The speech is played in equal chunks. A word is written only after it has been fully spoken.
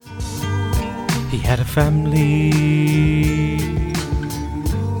He had a family.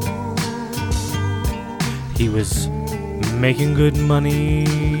 He was making good money.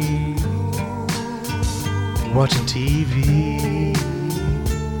 Watching TV.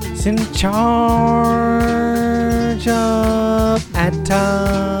 He's in charge of at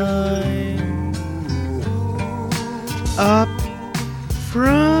time. Up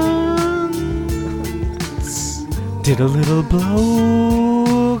front. Did a little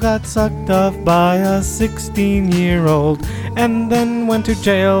blow, got sucked off by a 16-year-old, and then went to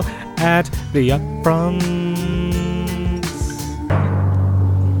jail at the upfronts.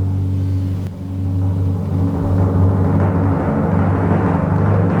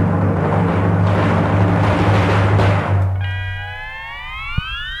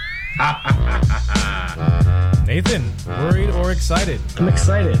 Nathan, worried or excited? I'm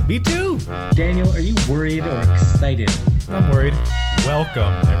excited. Me too. Daniel, are you worried or excited? I'm worried.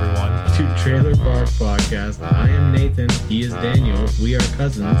 Welcome, everyone. To Trailer Park Podcast. I am Nathan. He is Daniel. We are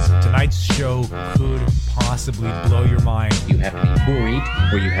cousins. Tonight's show could possibly blow your mind. You have to be worried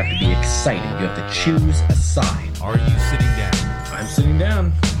or you have to be excited. You have to choose a side. Are you sitting down? I'm sitting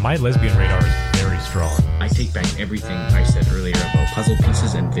down. My lesbian radar is very strong. I take back everything I said earlier about puzzle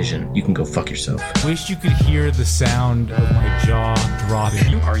pieces and vision. You can go fuck yourself. Wish you could hear the sound of my jaw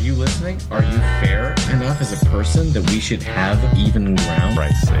dropping. Are you listening? Are you fair enough as a person that we should have even ground? For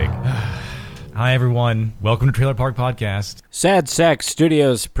Christ's sake. Hi, everyone. Welcome to Trailer Park Podcast. Sad Sack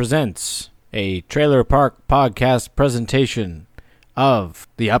Studios presents a Trailer Park Podcast presentation of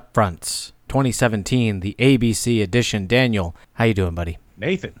The Upfronts 2017, the ABC edition. Daniel, how you doing, buddy?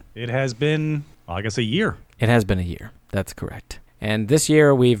 Nathan, it has been, I guess, a year. It has been a year. That's correct. And this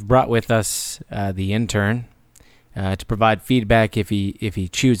year we've brought with us the intern to provide feedback if he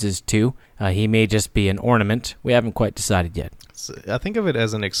chooses to. He may just be an ornament. We haven't quite decided yet. I think of it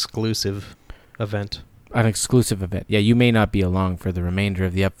as an exclusive event. An exclusive event. Yeah, you may not be along for the remainder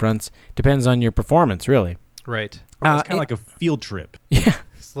of the upfronts. Depends on your performance, really. Right. It's kind of like a field trip. Yeah.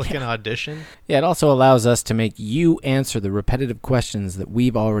 It's like an audition. Yeah, it also allows us to make you answer the repetitive questions that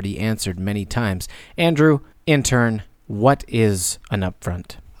we've already answered many times. Andrew, intern, what is an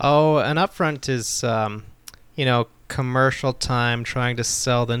upfront? Oh, an upfront is, commercial time trying to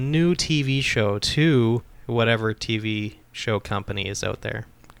sell the new TV show to whatever TV show company is out there.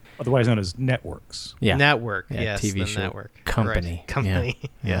 Otherwise known as networks. Yeah. Network. Yeah, Yes, TV the show network. company. Right. Company.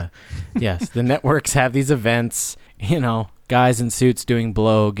 Yeah. Yes, the networks have these events, guys in suits doing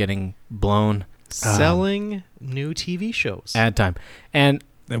blow, getting blown. Selling new TV shows. Ad time. And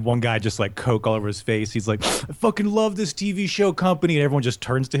And one guy just like coke all over his face. He's like, I fucking love this TV show company. And everyone just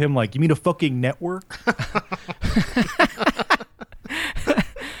turns to him like, you mean a fucking network?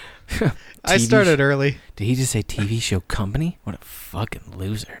 I started early. Did he just say TV show company? What a fucking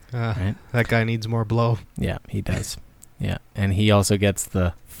loser. Right? That guy needs more blow. Yeah, he does. Yeah, and he also gets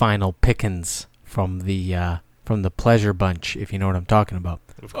the final pickings from the pleasure bunch, if you know what I'm talking about.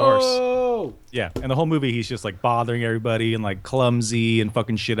 Of course. Oh! Yeah, and the whole movie he's just like bothering everybody and like clumsy and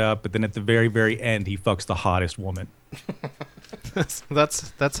fucking shit up. But then at the very, very end, he fucks the hottest woman.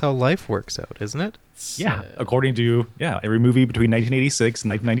 That's how life works out, isn't it? Yeah, according to every movie between 1986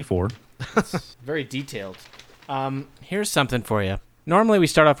 and 1994. Very detailed. Here's something for you. Normally we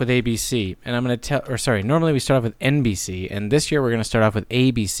start off with ABC, and normally we start off with NBC, and this year we're going to start off with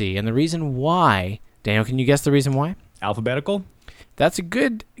ABC. And the reason why, Daniel, can you guess the reason why? Alphabetical? That's a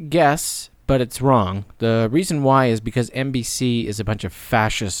good guess, but it's wrong. The reason why is because NBC is a bunch of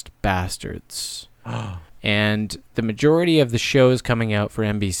fascist bastards. And the majority of the shows coming out for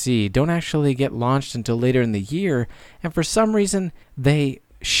NBC don't actually get launched until later in the year, and for some reason they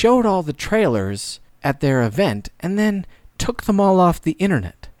showed all the trailers at their event and then took them all off the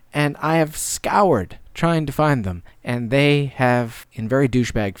internet. And I have scoured trying to find them, and they have, in very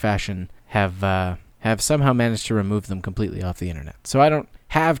douchebag fashion, have somehow managed to remove them completely off the internet. So I don't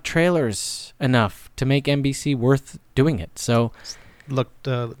have trailers enough to make NBC worth doing it. So Look,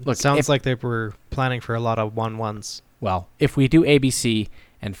 sounds like they were planning for a lot of 1-1s. well, if we do ABC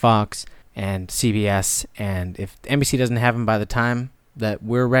and Fox and CBS, and if NBC doesn't have them by the time that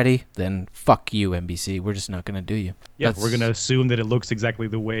we're ready, then fuck you, NBC. We're just not going to do you. Yeah, we're going to assume that it looks exactly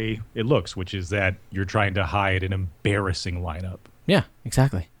the way it looks, which is that you're trying to hide an embarrassing lineup. Yeah,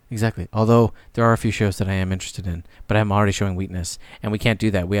 exactly. Although there are a few shows that I am interested in, but I'm already showing weakness, and we can't do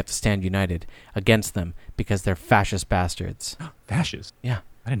that. We have to stand united against them because they're fascist bastards. Fascist? Yeah.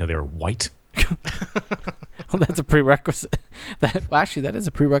 I didn't know they were white. Well, that's a prerequisite. That is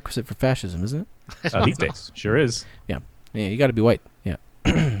a prerequisite for fascism, isn't it? These days, sure is. Yeah, you got to be white. Yeah,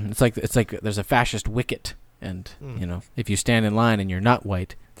 it's like there's a fascist wicket And, if you stand in line and you're not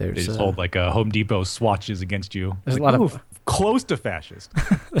white, They there's just hold like Home Depot swatches against you. There's Like, a lot ooh, of close to fascist.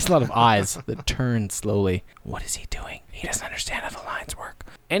 there's a lot of eyes that turn slowly. What is he doing? He doesn't understand how the lines work.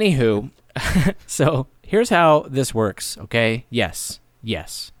 Anywho, so here's how this works, okay? Yes.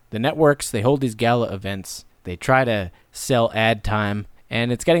 The networks, they hold these gala events. They try to sell ad time,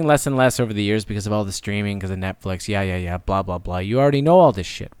 and it's getting less and less over the years because of all the streaming, because of Netflix, yeah, blah, blah, blah. You already know all this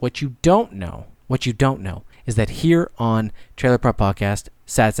shit. What you don't know is that here on Trailer Park Podcast,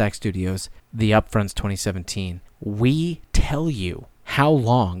 Sad Sack Studios, the Upfronts 2017, we tell you how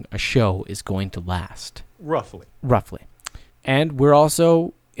long a show is going to last. Roughly. And we're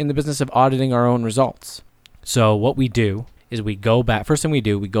also in the business of auditing our own results. So what we do is we go back. First thing we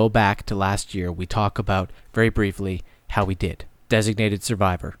do, we go back to last year. We talk about very briefly how we did. Designated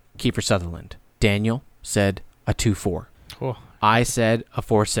Survivor, Kiefer Sutherland. Daniel said a 2-4. Oh. I said a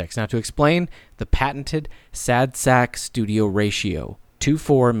 4-6. Now to explain the patented Sad Sack Studio ratio,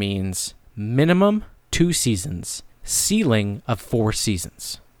 2-4 means minimum 2 seasons, ceiling of 4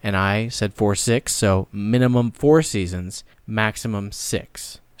 seasons. And I said 4-6, so minimum 4 seasons, maximum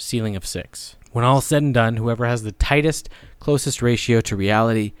 6, ceiling of 6. When all is said and done, whoever has the tightest, closest ratio to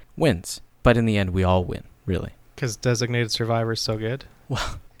reality wins. But in the end, we all win, really. Because Designated Survivor is so good.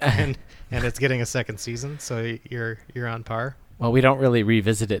 Well, and it's getting a second season, so you're on par. Well, we don't really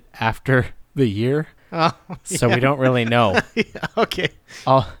revisit it after the year, Oh, so we don't really know. Yeah, okay.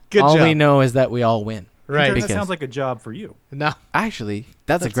 All Good we job. know is that we all win. Right. That Because- sounds like a job for you. No. Actually,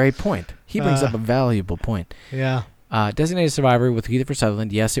 that's a great point. He brings up a valuable point. Yeah. Designated Survivor with Kiefer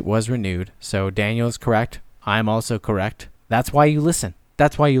Sutherland, yes, it was renewed. So Daniel is correct. I'm also correct. That's why you listen.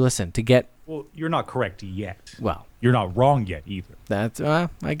 To get, Well, you're not correct yet. well, You're not wrong yet either. that's, I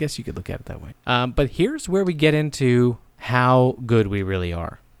guess you could look at it that way. But here's where we get into how good we really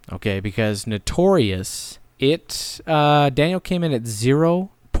are. Okay, because Notorious, Daniel came in at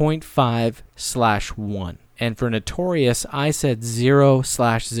 0.5/1. And for Notorious, I said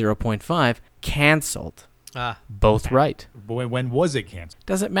 0/0.5, canceled. Both right. But when was it canceled?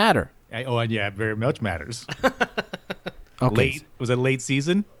 Doesn't matter. Oh, and yeah, it very much matters. Okay. Late. Was it late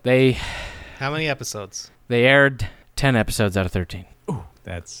season? They How many episodes? aired 10 episodes out of 13. Ooh,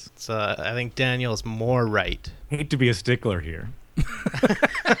 that's... So I think Daniel's more right. Hate to be a stickler here.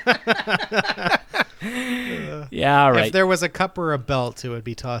 Yeah, all right. If there was a cup or a belt, it would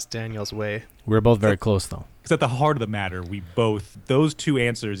be tossed Daniel's way. We're both very close, though. Because at the heart of the matter, those two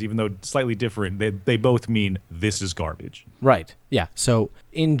answers, even though slightly different, they both mean this is garbage. Right. Yeah. So,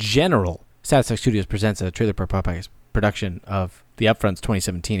 in general, Sad Sack Studios presents a Trailer Park Podcast production of the Upfronts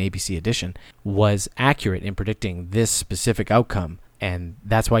 2017 ABC edition was accurate in predicting this specific outcome, and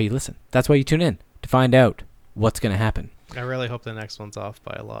that's why you listen. That's why you tune in, to find out what's going to happen. I really hope the next one's off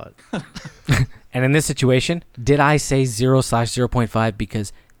by a lot. And in this situation, did I say 0/0.5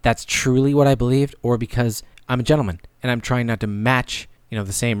 because that's truly what I believed, or because I'm a gentleman and I'm trying not to match,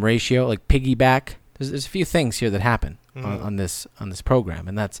 the same ratio, like piggyback? There's a few things here that happen on this program,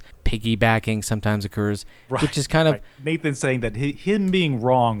 and that's piggybacking sometimes occurs, which is kind of Nathan's saying that him being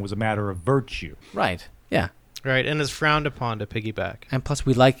wrong was a matter of virtue. right. Yeah. Right, and it's frowned upon to piggyback. And plus,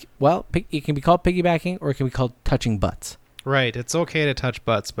 we like, it can be called piggybacking or it can be called touching butts. Right, it's okay to touch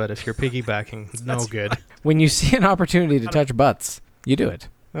butts, but if you're piggybacking, it's no good. When you see an opportunity to touch butts, you do it.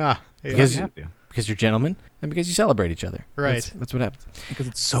 Yeah. Because You have to. because you're gentlemen and because you celebrate each other. Right. That's what happens. Because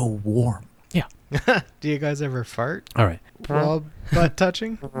it's so warm. Do you guys ever fart All right. while butt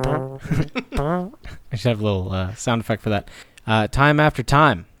touching? I should have a little sound effect for that. Time After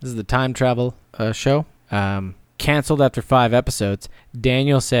Time. This is the time travel show. Canceled after 5 episodes.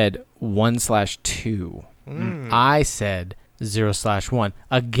 Daniel said 1/2. I said 0/1.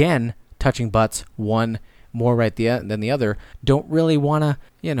 Again, touching butts, one more right than the other. Don't really want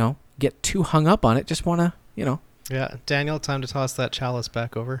to, get too hung up on it. Just want to, Yeah, Daniel, time to toss that chalice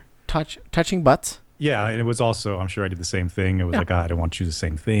back over. touching butts. Yeah, and it was also, I'm sure I did the same thing. It was Yeah. like, I don't want to choose the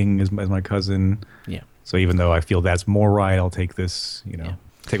same thing as my cousin. Yeah. So even though I feel that's more right, I'll take this, Yeah.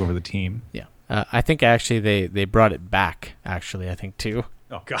 take over the team. Yeah. I think actually they brought it back, I think, too.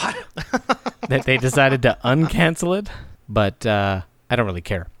 Oh, God. That they decided to uncancel it, but I don't really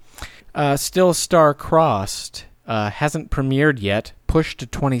care. Still Star-Crossed hasn't premiered yet, pushed to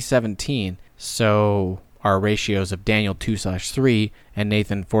 2017, so our ratios of Daniel 2/3 and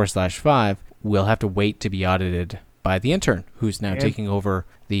Nathan 4/5 will have to wait to be audited by the intern, who's now And- taking over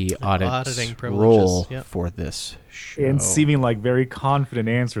the auditing privileges, role yep. for this show. And seeming like very confident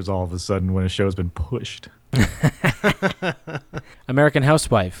answers all of a sudden when a show's been pushed. American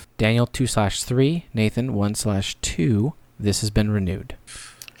Housewife, Daniel 2/3, Nathan 1/2. This has been renewed.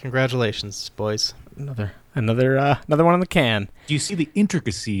 Congratulations, boys. Another Another one in the can. Do you see the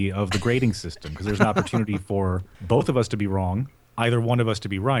intricacy of the grading system? Because there's an opportunity for both of us to be wrong, either one of us to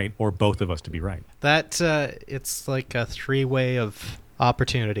be right, or both of us to be right. That it's like a three-way of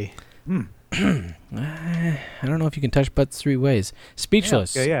opportunity. I don't know if you can touch butts 3 ways.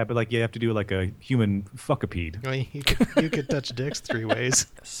 Speechless. Yeah, but like you have to do like a human fuckapede. I mean, you could touch dicks 3 ways.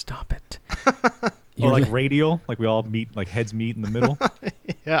 Stop it. Or like radial, like we all meet, like heads meet in the middle.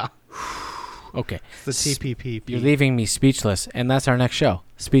 Yeah. Okay. The TPP. You're leaving me speechless, and that's our next show.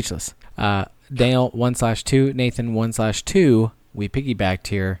 Speechless. Daniel 1/2, Nathan 1/2. We piggybacked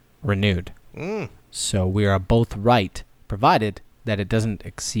here, renewed. So we are both right, provided that it doesn't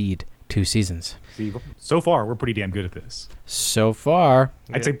exceed 2 seasons. See, so far we're pretty damn good at this. So far,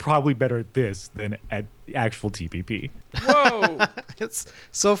 I'd say probably better at this than at the actual TPP. whoa! It's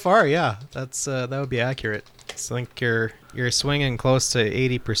so far, yeah. That's that would be accurate. So I think you're swinging close to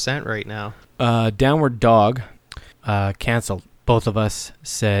 80% right now. Downward Dog canceled. Both of us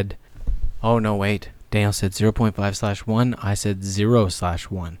said, oh no, wait. Daniel said 0.5/1. I said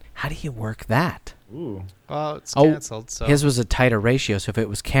 0/1. How do you work that? Ooh. Well, it's canceled. So His was a tighter ratio, so if it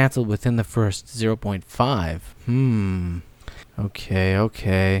was canceled within the first 0.5.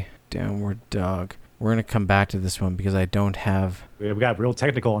 Okay. Downward Dog. We're going to come back to this one because I don't have... We got real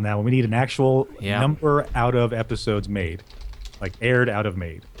technical on that one. We need an actual number out of episodes made. Like aired out of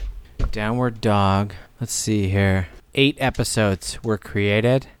made. Downward Dog. Let's see here. 8 episodes were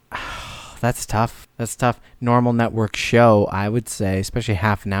created. That's tough. Normal network show, I would say, especially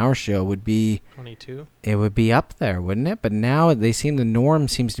half an hour show, would be... 22? It would be up there, wouldn't it? But now the norm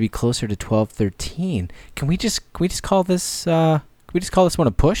seems to be closer to 12, 13. Can we just call this one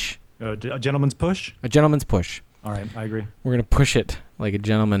a push? A gentleman's push? A gentleman's push. All right, I agree. We're going to push it like a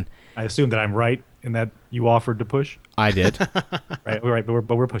gentleman. I assume that I'm right in that you offered to push. I did. Right,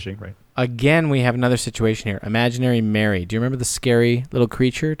 but we're pushing, right? Again, we have another situation here. Imaginary Mary. Do you remember the scary little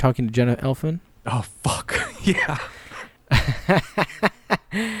creature talking to Jenna Elfman? Oh, fuck. Yeah.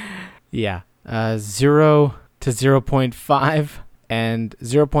 Yeah. 0 to 0.5 and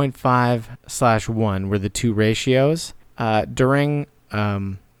 0.5/1 were the 2 ratios. During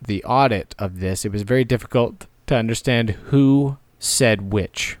the audit of this, it was very difficult to understand who said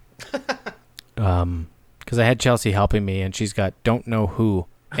which. Because I had Chelsea helping me, and she's got don't know who.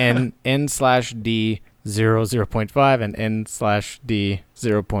 N/D 0.5 and N/D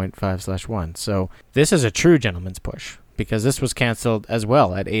 0.5/1. So this is a true gentleman's push because this was canceled as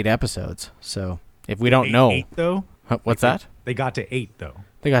well at 8 episodes. So if we don't know, 8 though. What's that? They got to 8 though.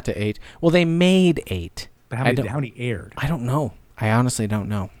 They got to 8. Well, they made 8. But how many aired? I don't know. I honestly don't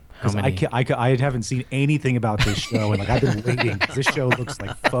know how many. I haven't seen anything about this show, and like I've been waiting. This show looks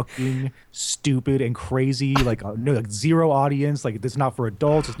like fucking stupid and crazy. Like like 0 audience. Like it's not for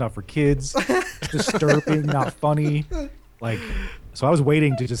adults. It's not for kids. It's disturbing, not funny. Like, so I was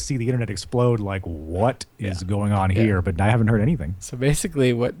waiting to just see the internet explode. Like, what is going on here? But I haven't heard anything. So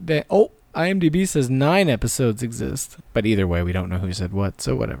basically, IMDb says 9 episodes exist, but either way, we don't know who said what.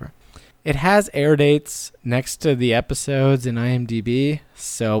 So whatever. It has air dates next to the episodes in IMDb,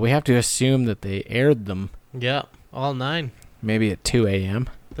 so we have to assume that they aired them. Yeah, all 9. Maybe at 2 a.m.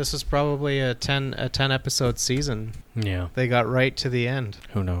 This is probably a 10 episode season. Yeah. They got right to the end.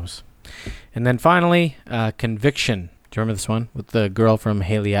 Who knows? And then finally, Conviction. Do you remember this one with the girl from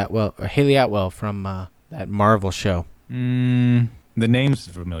Haley Atwell from that Marvel show? The name's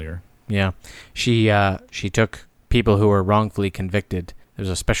familiar. Yeah, she took people who were wrongfully convicted. There was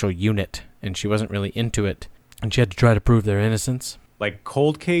a special unit, and she wasn't really into it, and she had to try to prove their innocence. Like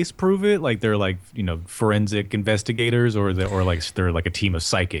cold case prove it? Like they're like, forensic investigators, or they're like a team of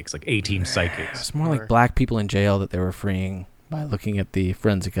psychics, like A-team psychics. It's more like black people in jail that they were freeing by looking at the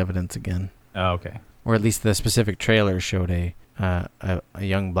forensic evidence again. Oh, okay. Or at least the specific trailer showed a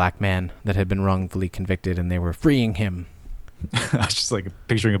young black man that had been wrongfully convicted, and they were freeing him. I was just like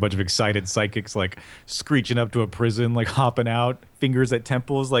picturing a bunch of excited psychics like screeching up to a prison, like hopping out, fingers at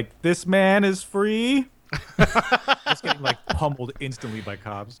temples, like, this man is free. Just getting like pummeled instantly by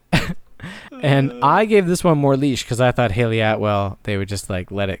cops. And I gave this one more leash because I thought Haley Atwell, they would just like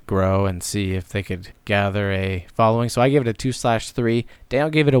let it grow and see if they could gather a following. So I gave it a 2/3.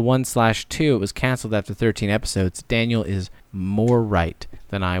 Daniel gave it a 1/2. It was canceled after 13 episodes. Daniel is more right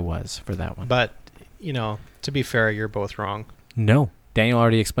than I was for that one. But, to be fair, you're both wrong. No. Daniel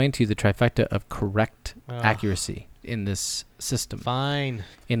already explained to you the trifecta of correct accuracy in this system. Fine.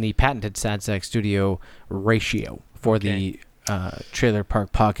 In the patented Sad Sack Studio ratio for the Trailer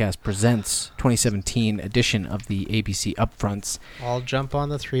Park Podcast Presents 2017 edition of the ABC Upfronts. I'll jump on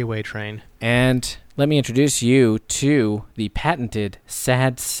the 3-way train. And let me introduce you to the patented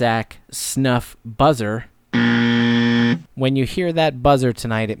Sad Sack Snuff Buzzer. When you hear that buzzer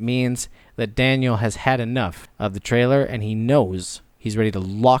tonight, it means that Daniel has had enough of the trailer, and he knows he's ready to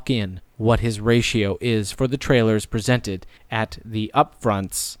lock in what his ratio is for the trailers presented at the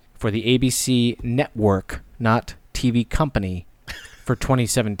upfronts for the ABC network, not TV company, for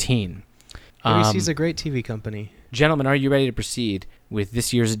 2017. ABC's a great TV company. Gentlemen, are you ready to proceed with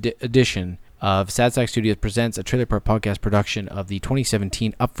this year's edition of Sad Sack Studios Presents, a Trailer Park Podcast production of the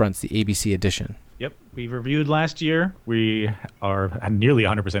 2017 Upfronts, the ABC edition? Yep, we reviewed last year. We are at nearly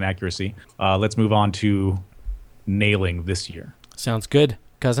 100% accuracy. Let's move on to nailing this year. Sounds good,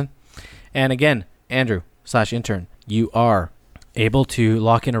 cousin. And again, Andrew/intern, you are able to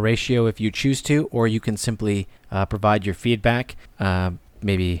lock in a ratio if you choose to, or you can simply provide your feedback,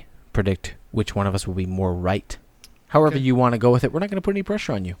 maybe predict which one of us will be more right. However you want to go with it. We're not going to put any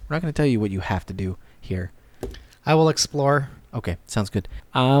pressure on you. We're not going to tell you what you have to do here. I will explore. Okay, sounds good.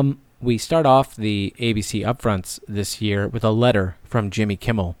 We start off the ABC Upfronts this year with a letter from Jimmy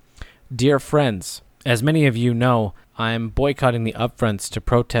Kimmel. Dear friends, as many of you know, I'm boycotting the Upfronts to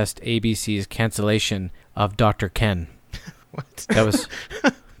protest ABC's cancellation of Dr. Ken. What?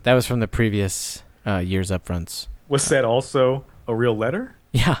 That was from the previous year's Upfronts. Was that also a real letter?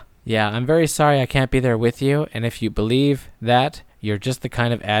 Yeah, I'm very sorry I can't be there with you, and if you believe that, you're just the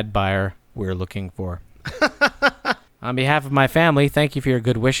kind of ad buyer we're looking for. On behalf of my family, thank you for your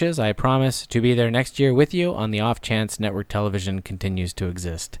good wishes. I promise to be there next year with you on the off chance network television continues to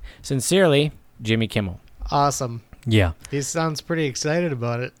exist. Sincerely, Jimmy Kimmel. Awesome. Yeah. He sounds pretty excited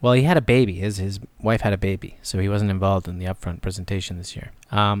about it. Well, he had a baby. His wife had a baby, so he wasn't involved in the upfront presentation this year.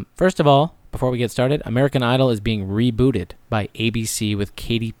 First of all, before we get started, American Idol is being rebooted by ABC with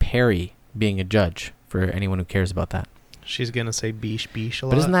Katy Perry being a judge, for anyone who cares about that. She's going to say beesh beesh a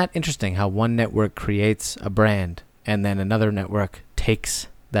lot. But isn't that interesting how one network creates a brand and then another network takes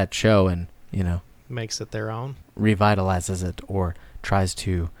that show and, makes it their own? Revitalizes it or tries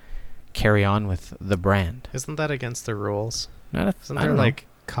to carry on with the brand. Isn't that against the rules? I Isn't there don't know. like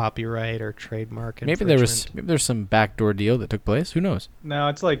copyright or trademark Maybe infringement? there's some backdoor deal that took place. Who knows? No,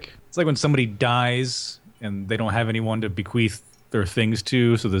 it's like when somebody dies and they don't have anyone to bequeath their things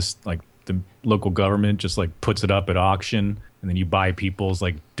to, so this like the local government just like puts it up at auction, and then you buy people's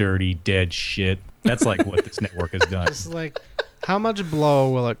like dirty dead shit. That's like what this network has done. It's like, how much blow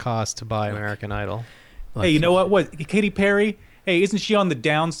will it cost to buy American Idol? Hey, you know what? What Katy Perry? Hey, isn't she on the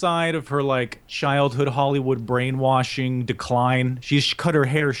downside of her like childhood Hollywood brainwashing decline? She's cut her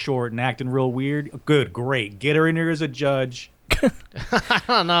hair short and acting real weird. Good, great. Get her in here as a judge. I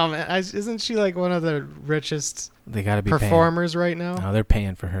don't know, man. Isn't she like one of the richest They got to be performers right now? No, they're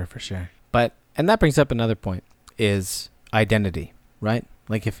paying for her for sure. And that brings up another point, is identity, right?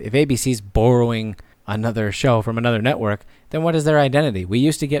 Like if ABC's borrowing another show from another network, then what is their identity? We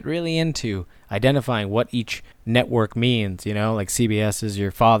used to get really into identifying what each network means, like CBS is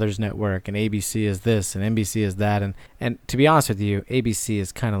your father's network and ABC is this and NBC is that. And to be honest with you, ABC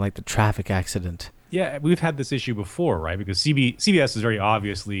is kind of like the traffic accident. Yeah, we've had this issue before, right? Because CBS is very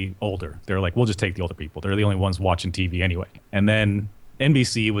obviously older. They're like, we'll just take the older people. They're the only ones watching TV anyway. And then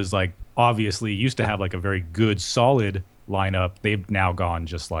NBC was like, obviously used to have like a very good, solid lineup. They've now gone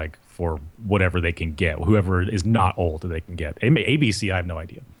just like for whatever they can get, whoever is not old that they can get. ABC, I have no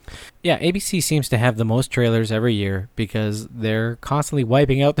idea. Yeah, ABC seems to have the most trailers every year because they're constantly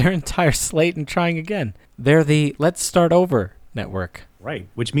wiping out their entire slate and trying again. They're the let's start over network. Right,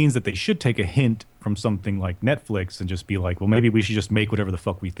 which means that they should take a hint from something like Netflix and just be like, well, maybe we should just make whatever the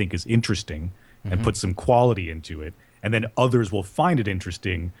fuck we think is interesting and put some quality into it. And then others will find it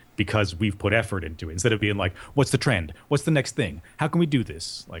interesting because we've put effort into it. Instead of being like, what's the trend? What's the next thing? How can we do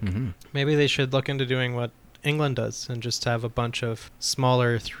this? Like, Maybe they should look into doing what England does and just have a bunch of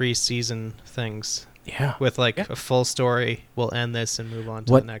smaller 3-season things. Yeah. With like a full story. We'll end this and move on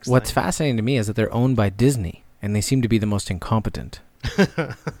to the next What's thing. fascinating to me is that they're owned by Disney, and they seem to be the most incompetent.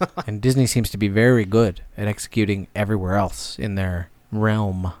 And Disney seems to be very good at executing everywhere else in their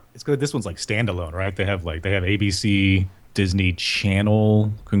realm. it's good. This one's like standalone, right? They have ABC, Disney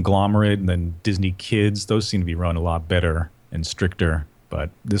Channel conglomerate, and then Disney Kids. Those seem to be run a lot better and stricter. But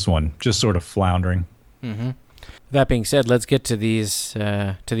this one just sort of floundering. Mm-hmm. That being said, let's get to these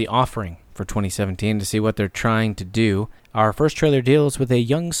to the offering for 2017 to see what they're trying to do. Our first trailer deals with a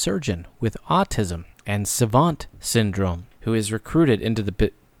young surgeon with autism and savant syndrome who is recruited into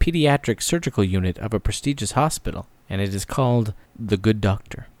the pediatric surgical unit of a prestigious hospital, and it is called The Good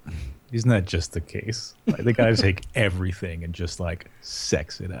Doctor. Isn't that just the case? Like, they gotta take everything and just like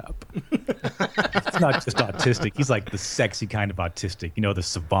sex it up. It's not just autistic. He's like the sexy kind of autistic. You know, the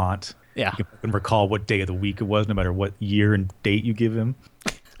savant. Yeah. You can recall what day of the week it was, no matter what year and date you give him.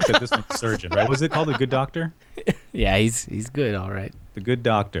 But this one's surgeon, right? Was it called The Good Doctor? Yeah, he's good, all right. The Good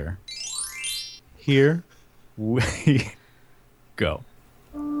Doctor. Here we go.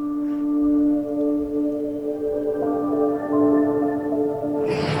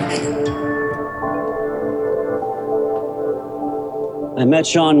 I met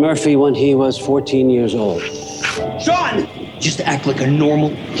Sean Murphy when he was 14 years old. Sean! Just act like a normal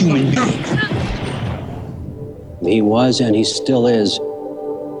human being. He was, and he still is,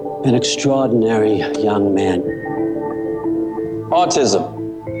 an extraordinary young man. Autism.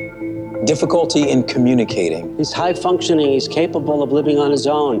 Difficulty in communicating. He's high functioning. He's capable of living on his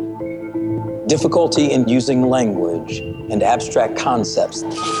own. Difficulty in using language and abstract concepts.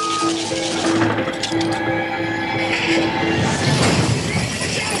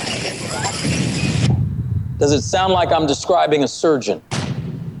 Does it sound like I'm describing a surgeon?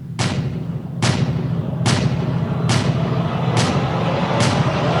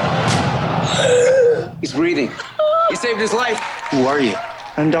 He's breathing. He saved his life. Who are you?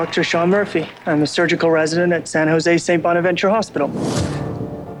 I'm Dr. Sean Murphy. I'm a surgical resident at San Jose St. Bonaventure Hospital.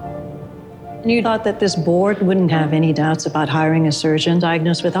 You thought that this board wouldn't have any doubts about hiring a surgeon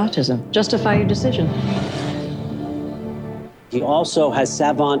diagnosed with autism. Justify your decision. He also has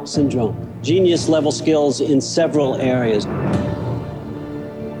savant syndrome, genius-level skills in several areas.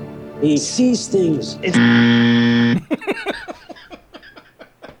 He sees things.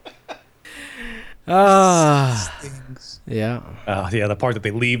 Yeah. Yeah, the part that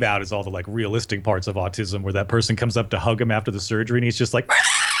they leave out is all the like realistic parts of autism, where that person comes up to hug him after the surgery, and he's just like.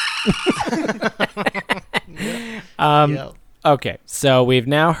 Okay, so we've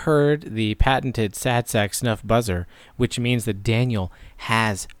now heard the patented sad sack snuff buzzer, which means that Daniel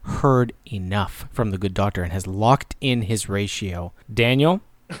has heard enough from the Good Doctor and has locked in his ratio. Daniel?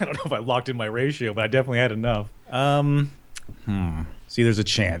 I don't know if I locked in my ratio, but I definitely had enough. See, there's a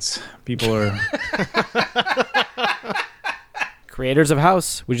chance. People are... Creators of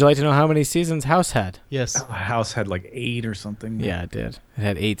House, would you like to know how many seasons House had? Yes. House had like 8 or something. Yeah, it did. It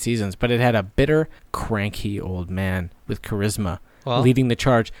had 8 seasons, but it had a bitter, cranky old man with charisma leading the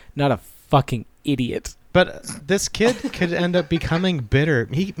charge, not a fucking idiot. But this kid could end up becoming bitter.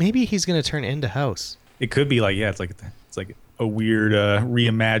 Maybe he's going to turn into House. It could be like, yeah, it's like a weird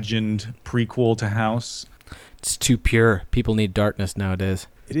reimagined prequel to House. It's too pure. People need darkness nowadays.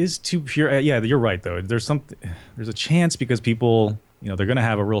 It is too pure. Yeah, you're right though. There's a chance because people, they're going to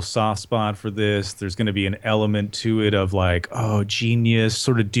have a real soft spot for this. There's going to be an element to it of like, oh, genius,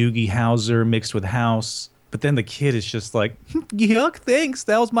 sort of Doogie Howser mixed with House. But then the kid is just like, yuck, thanks.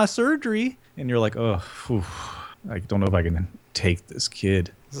 That was my surgery. And you're like, oh, whew, I don't know if I can take this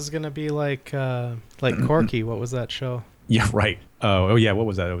kid. This is going to be like Corky. What was that show? Yeah, right. Oh yeah, what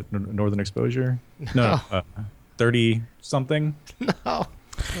was that? Northern Exposure? No, 30-something? No.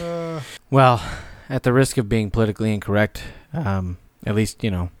 Well, at the risk of being politically incorrect, at least,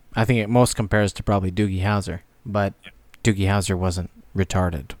 I think it most compares to probably Doogie Howser. But Doogie Howser wasn't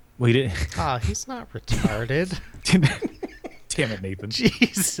retarded. Well, he didn't. He's not retarded. Damn it, Nathan.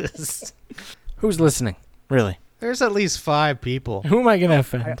 Jesus. Who's listening? Really? There's at least 5 people. Who am I going to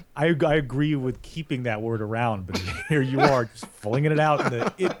offend? I agree with keeping that word around, but here you are just flinging it out in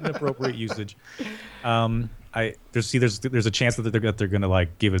the inappropriate usage. There's a chance that they're going to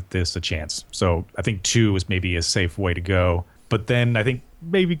like give this a chance. So I think 2 is maybe a safe way to go. But then I think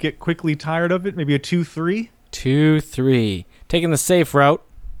maybe get quickly tired of it. Maybe a 2-3. 2-3. Taking the safe route.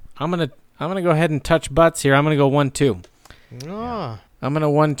 I'm gonna go ahead and touch butts here. I'm gonna go 1-2. Oh. I'm gonna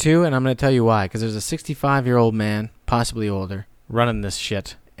 1-2, and I'm gonna tell you why. Because there's a 65-year-old man, possibly older, running this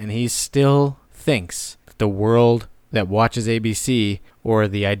shit, and he still thinks that the world that watches ABC or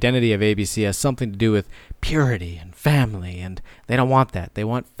the identity of ABC has something to do with purity and family, and they don't want that. They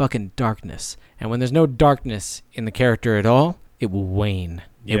want fucking darkness. And when there's no darkness in the character at all, it will wane.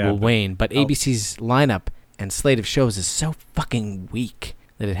 It will wane. But ABC's lineup and slate of shows is so fucking weak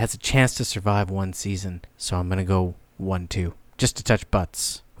that it has a chance to survive one season. So I'm gonna go 1-2. Just to touch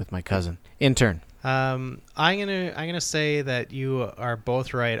butts with my cousin. Intern. I'm gonna say that you are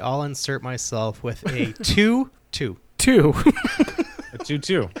both right. I'll insert myself with a 2-2. 2. A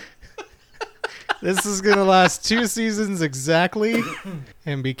 2-2. This is gonna last 2 seasons exactly,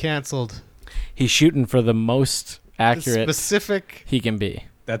 and be canceled. He's shooting for the most accurate specific he can be.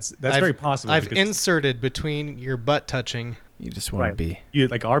 That's very possible. I've inserted between your butt touching. You just want to be.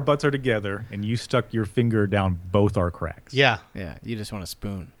 Like our butts are together, and you stuck your finger down both our cracks. Yeah. Yeah. You just want to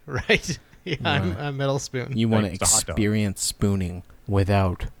spoon. Right. Yeah. I'm a middle spoon. You want to experience spooning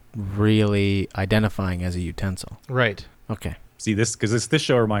without really identifying as a utensil. Right. Okay. See this because this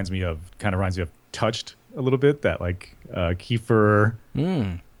show reminds me of Touched a little bit. That like Kiefer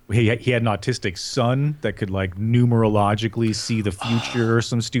he had an autistic son that could like numerologically see the future or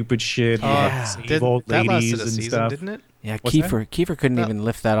some stupid shit. Save old that ladies lasted a and season, stuff. didn't it? Yeah, What's Kiefer couldn't even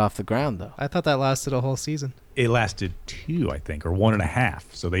lift that off the ground, though. I thought that lasted a whole season. It lasted 2, I think, or 1.5.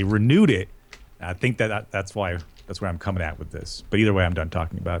 So they renewed it. I think that's where I'm coming at with this. But either way, I'm done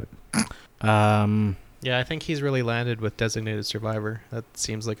talking about it. Yeah, I think he's really landed with Designated Survivor. That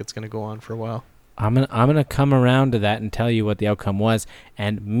seems like it's going to go on for a while. I'm gonna come around to that and tell you what the outcome was.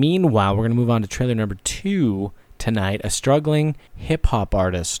 And meanwhile, we're gonna move on to trailer number 2 tonight. A struggling hip hop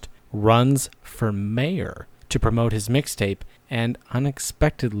artist runs for mayor to promote his mixtape and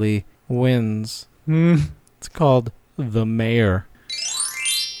unexpectedly wins. It's called The Mayor.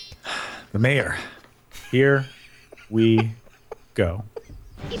 The Mayor. Here we go.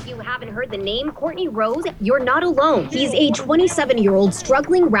 If you haven't heard the name Courtney Rose, you're not alone. He's a 27-year-old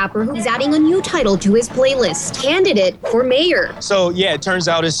struggling rapper who's adding a new title to his playlist, Candidate for Mayor. So, yeah, it turns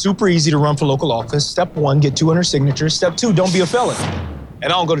out it's super easy to run for local office. Step 1, get 200 signatures. Step 2, don't be a felon. And I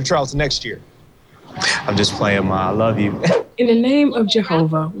don't go to trial till next year. I'm just playing, Ma. I love you. In the name of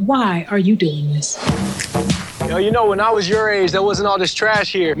Jehovah, why are you doing this? Yo, you know, when I was your age, there wasn't all this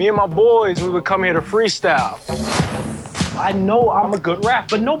trash here. Me and my boys, we would come here to freestyle. I know I'm a good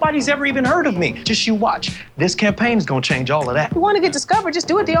rapper, but nobody's ever even heard of me. Just you watch. This campaign is gonna change all of that. If you want to get discovered, just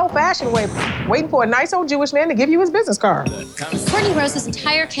do it the old-fashioned way, waiting for a nice old Jewish man to give you his business card. Courtney Rose's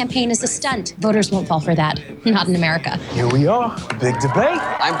entire campaign is a stunt. Voters won't fall for that. Not in America. Here we are, big debate.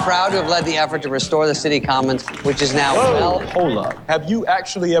 I'm proud to have led the effort to restore the city commons, which is now Hold up. Have you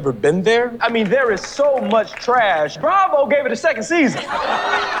actually ever been there? I mean, there is so much trash. Bravo gave it a second season.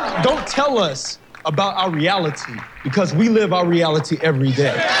 Don't tell us about our reality, because we live our reality every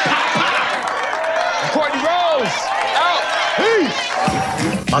day. Courtney Rose, out,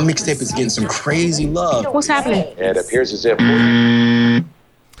 peace! My mixtape is getting some crazy love. What's happening? It appears as if...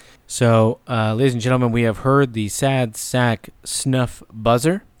 So, ladies and gentlemen, we have heard the sad sack snuff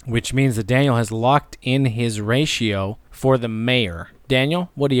buzzer, which means that Daniel has locked in his ratio for the mayor. Daniel,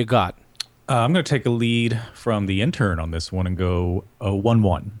 what do you got? I'm going to take a lead from the intern on this one and go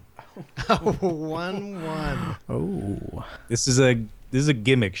 1-1. 1-1. Oh, This is a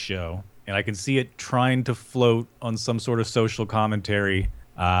gimmick show, and I can see it trying to float on some sort of social commentary.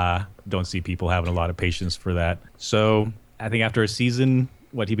 Don't see people having a lot of patience for that. So I think after a season,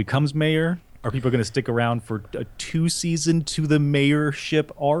 he becomes mayor? Are people going to stick around for a 2-season to the mayorship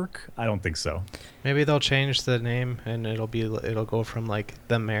arc? I don't think so. Maybe they'll change the name and it'll go from like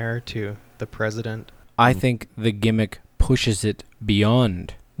the mayor to the president. I think the gimmick pushes it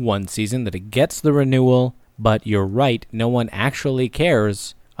beyond 1 season, that it gets the renewal, but you're right, no one actually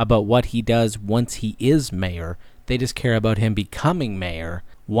cares about what he does once he is mayor. They just care about him becoming mayor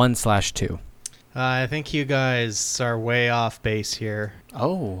 1/2. I think you guys are way off base here.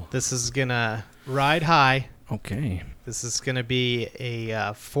 Oh. This is going to ride high. Okay. This is going to be a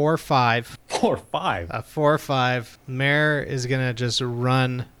 4-5. 4-5? A 4-5. Mayor is going to just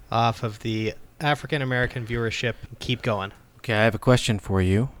run off of the African-American viewership. Keep going. Okay, I have a question for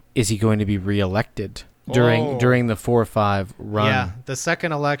you. Is he going to be reelected during the 4-5 run? Yeah, the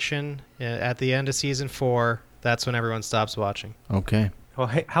second election at the end of season 4, that's when everyone stops watching. Okay. Well,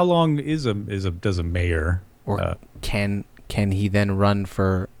 hey, how long does a mayor or can he then run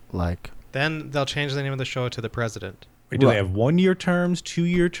for like? Then they'll change the name of the show to the president. Wait, do they have 1-year terms,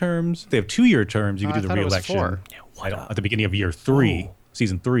 2-year terms? If they have 2-year terms, you can do the re-election at the beginning of year 3,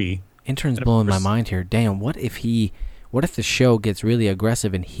 season 3. Intern's blowing my mind here. Damn, what if the show gets really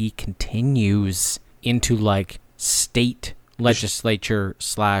aggressive and he continues into like state legislature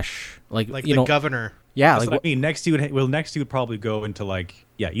 / like the governor? Yeah, that's what I mean. Next he would probably go into like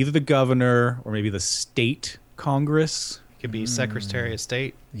either the governor or maybe the state Congress. Could be Secretary of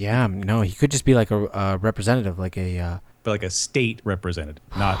State. Yeah, no, he could just be like a representative, like a state representative,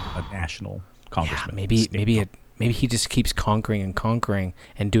 not a national congressman. Yeah, maybe he just keeps conquering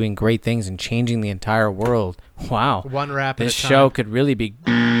and doing great things and changing the entire world. Wow. One rap at a time. This show could really be...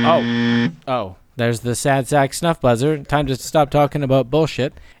 Oh. There's the sad sack snuff buzzer. Time to stop talking about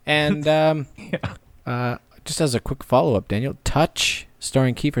bullshit. And just as a quick follow-up, Daniel, Touch,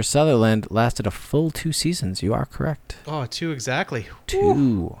 starring Kiefer Sutherland, lasted a full 2 seasons. You are correct. Oh, 2 exactly. 2.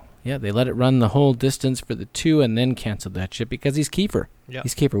 Ooh. Yeah, they let it run the whole distance for the 2 and then canceled that shit because he's Kiefer. Yep.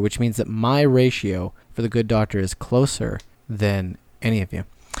 He's Kiefer, which means that my ratio for the Good Doctor is closer than any of you.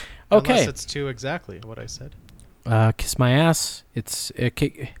 Okay. Unless it's 2 exactly what I said. Kiss my ass. It's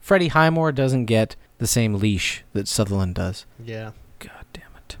Freddie Highmore doesn't get the same leash that Sutherland does. Yeah. God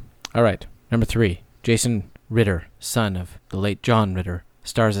damn it. All right, number 3. Jason Ritter, son of the late John Ritter,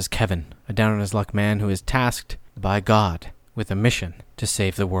 stars as Kevin, a down-on-his-luck man who is tasked by God with a mission to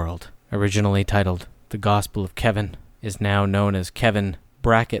save the world. Originally titled The Gospel of Kevin, is now known as Kevin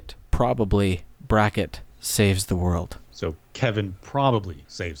bracket probably bracket saves the world. So Kevin probably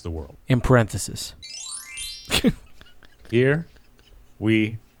saves the world. In parentheses. Here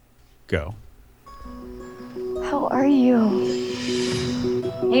we go. How are you?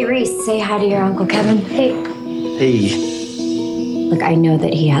 Hey, Reese, say hi to your Uncle Kevin. Hey. Hey. Look, I know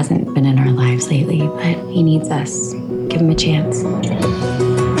that he hasn't been in our lives lately, but he needs us. Give him a chance.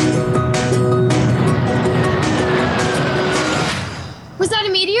 Was that a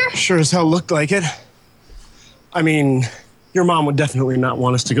meteor? Sure as hell looked like it. I mean, your mom would definitely not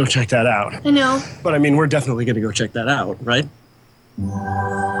want us to go check that out. I know. But I mean, we're definitely going to go check that out, right?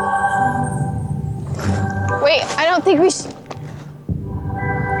 Wait, I don't think we should.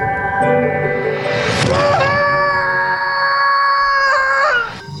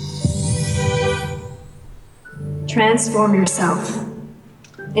 Transform yourself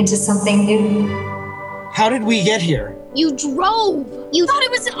into something new. How did we get here? You drove. You thought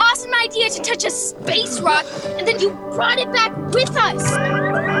it was an awesome idea to touch a space rock, and then you brought it back with us.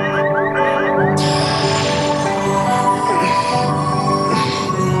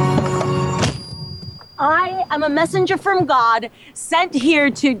 I am a messenger from God sent here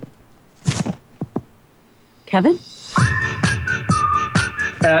to... Kevin?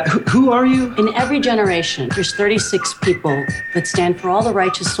 Who are you? In every generation, there's 36 people that stand for all the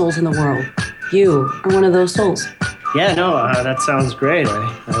righteous souls in the world. You are one of those souls. Yeah, no, that sounds great.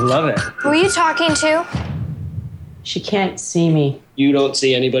 I love it. Who are you talking to? She can't see me. You don't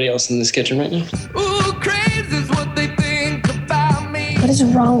see anybody else in this kitchen right now? What is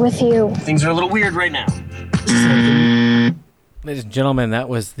wrong with you? Things are a little weird right now. Ladies and gentlemen, that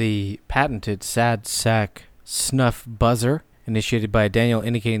was the patented Sad Sack Snuff Buzzer, initiated by Daniel,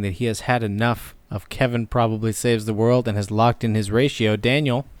 indicating that he has had enough of Kevin Probably Saves the World and has locked in his ratio.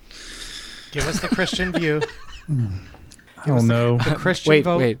 Daniel. Give us the Christian view. Oh, no. The Christian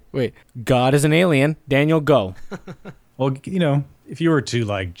vote. Wait. God is an alien. Daniel, go. Well, you know, if you were to,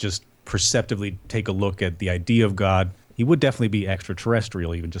 like, just perceptively take a look at the idea of God, he would definitely be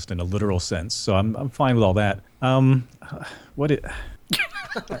extraterrestrial, even just in a literal sense. So I'm fine with all that. I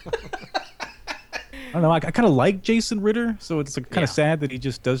don't know. I kind of like Jason Ritter, so it's kind of sad that he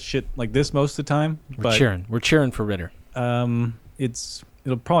just does shit like this most of the time. We're cheering for Ritter.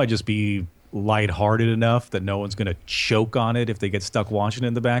 It'll probably just be lighthearted enough that no one's gonna choke on it if they get stuck watching it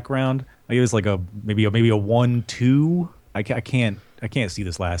in the background. I give this like maybe a 1-2. I can't see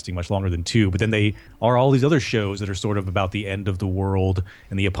this lasting much longer than 2. But then they are all these other shows that are sort of about the end of the world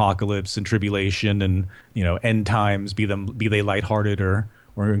and the apocalypse and tribulation and, you know, end times, be they lighthearted or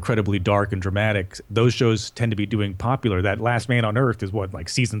incredibly dark and dramatic. Those shows tend to be doing popular. That Last Man on Earth is what, like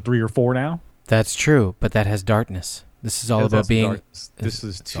season 3 or 4 now? That's true, but that has darkness. This is all about being... This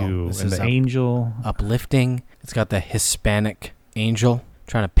is the angel. Uplifting. It's got the Hispanic angel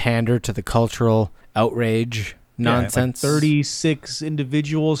trying to pander to the cultural outrage nonsense. Like 36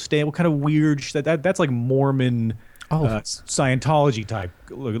 individuals stay. What kind of weird... That's like Mormon... Scientology type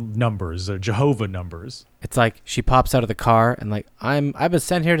numbers or Jehovah numbers. It's like she pops out of the car and like, I've been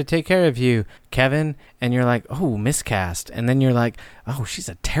sent here to take care of you, Kevin. And you're like, oh, miscast. And then you're like, oh, she's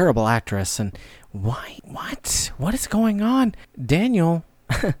a terrible actress. And why? What is going on? Daniel,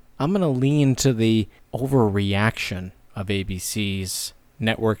 I'm going to lean to the overreaction of ABC's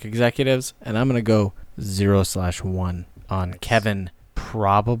network executives. And I'm going to go 0/1 on Kevin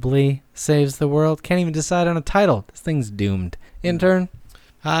Probably Saves the World. Can't even decide on a title. This thing's doomed. Intern?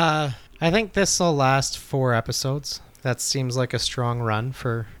 I think this will last 4 episodes. That seems like a strong run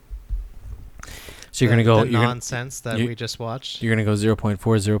for so you're going to go... the nonsense that we just watched. You're going to go 0.4,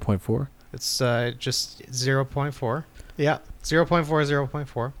 0.4? It's just 0.4. Yeah, 0.4,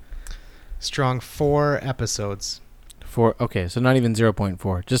 0.4. Strong 4 episodes. 4, okay, so not even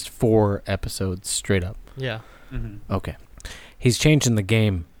 0.4. Just 4 episodes straight up. Yeah. Mm-hmm. Okay. He's changing the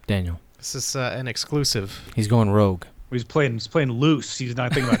game, Daniel. This is an exclusive. He's going rogue. He's playing loose. He's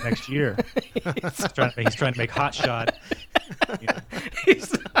not thinking about next year. He's trying to make Hot Shot. You know.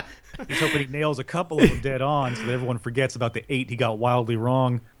 He's hoping he nails a couple of them dead on so that everyone forgets about the 8 he got wildly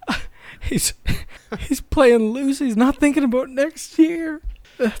wrong. He's playing loose. He's not thinking about next year.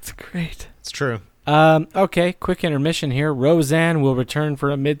 That's great. It's true. Okay, quick intermission here. Roseanne will return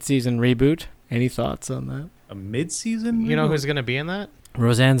for a mid-season reboot. Any thoughts on that? A mid-season? You know who's going to be in that?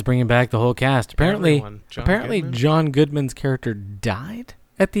 Roseanne's bringing back the whole cast. Apparently, Goodman? John Goodman's character died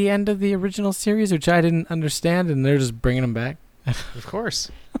at the end of the original series, which I didn't understand, and they're just bringing him back. Of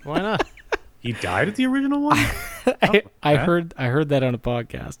course. Why not? He died at the original one? I heard that on a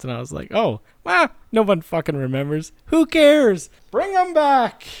podcast, and I was like, oh, well, no one fucking remembers. Who cares? Bring him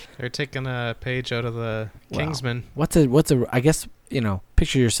back. They're taking a page out of the Kingsman. What's a? I guess,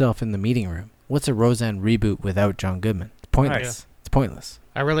 picture yourself in the meeting room. What's a Roseanne reboot without John Goodman? It's pointless. Right. It's pointless.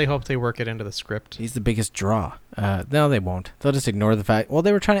 I really hope they work it into the script. He's the biggest draw. No, they won't. They'll just ignore the fact. Well,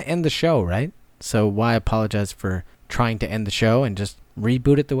 they were trying to end the show, right? So why apologize for trying to end the show and just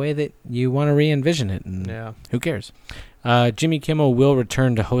reboot it the way that you want to re-envision it? And who cares? Jimmy Kimmel will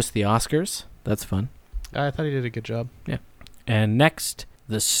return to host the Oscars. That's fun. I thought he did a good job. Yeah. And next,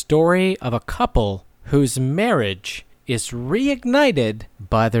 the story of a couple whose marriage is reignited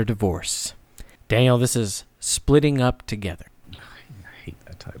by their divorce. Daniel, this is Splitting Up Together. I hate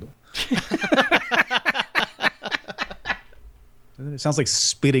that title. It sounds like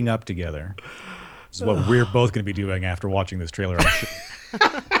Spitting Up Together. This is what we're both going to be doing after watching this trailer.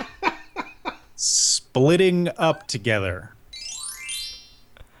 Splitting Up Together.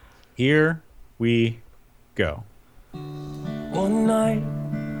 Here we go. One night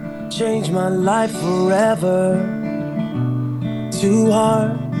changed my life forever. Two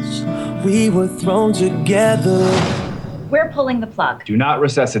hearts, we were thrown together. We're pulling the plug. Do not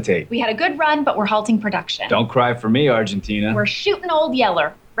resuscitate. We had a good run, but we're halting production. Don't cry for me, Argentina. We're shooting Old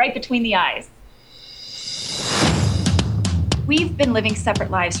Yeller right between the eyes. We've been living separate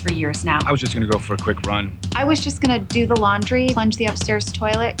lives for years now. I was just gonna go for a quick run. I was just gonna do the laundry, plunge the upstairs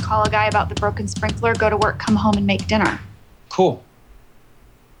toilet, call a guy about the broken sprinkler, go to work, come home, and make dinner. Cool.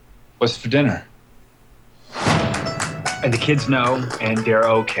 What's for dinner? And the kids know, and they're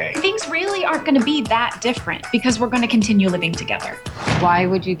okay. Things really aren't gonna be that different because we're gonna continue living together. Why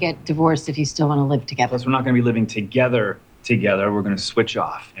would you get divorced if you still want to live together? Plus, we're not gonna be living together. We're gonna switch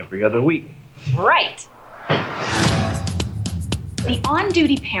off every other week. Right. The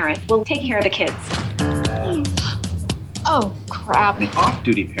on-duty parent will take care of the kids. Oh, crap. The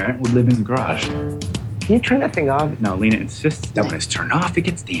off-duty parent would live in the garage. Can you turn that thing on? No, Lena insists that when it's turned off, it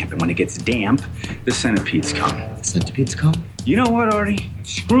gets damp. And when it gets damp, the centipedes come. Centipedes come? You know what, Artie?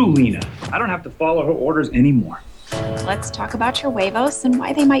 Screw Lena. I don't have to follow her orders anymore. Let's talk about your huevos and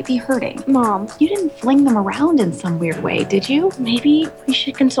why they might be hurting. Mom, you didn't fling them around in some weird way, did you? Maybe we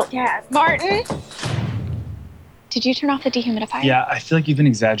should consult Dad. Martin? Did you turn off the dehumidifier? Yeah, I feel like you've been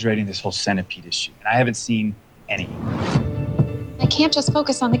exaggerating this whole centipede issue, and I haven't seen any. I can't just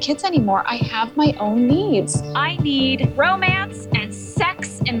focus on the kids anymore. I have my own needs. I need romance and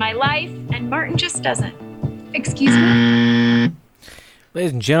sex in my life, and Martin just doesn't. Excuse me?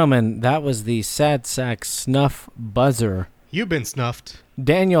 Ladies and gentlemen, that was the Sad Sack Snuff Buzzer. You've been snuffed.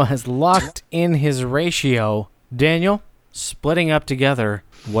 Daniel has locked in his ratio. Daniel, Splitting Up Together.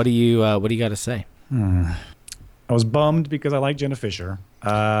 What do you got to say? I was bummed because I like Jenna Fisher.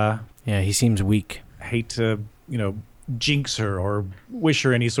 Yeah, he seems weak. I hate to, jinx her or wish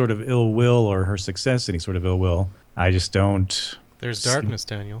her any sort of ill will or her success any sort of ill will. I just don't. There's darkness,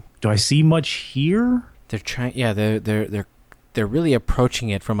 Daniel. Do I see much here? They're trying. Yeah, they're really approaching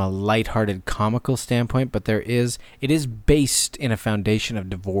it from a lighthearted, comical standpoint, but it is based in a foundation of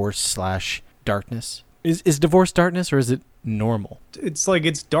divorce/darkness. Is divorce darkness or is it normal? It's like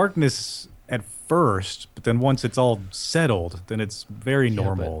it's darkness at first, but then once it's all settled, then it's very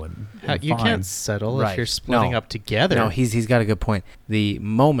normal and you fine. can't settle if you're splitting up together. No, he's got a good point. The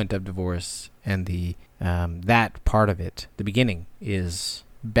moment of divorce and the that part of it, the beginning, is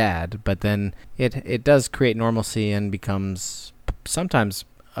bad, but then it does create normalcy and becomes sometimes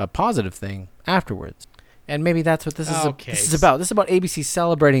a positive thing afterwards. And maybe that's what this is about. This is about ABC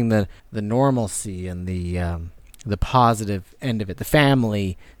celebrating the normalcy and the positive end of it, the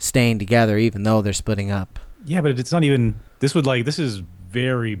family staying together even though they're splitting up. Yeah, but it's not even. This is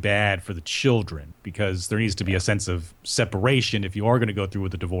very bad for the children because there needs to be a sense of separation if you are going to go through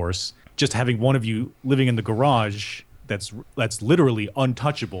with a divorce. Just having one of you living in the garage that's literally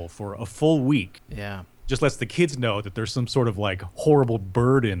untouchable for a full week. Yeah. Just lets the kids know that there's some sort of like horrible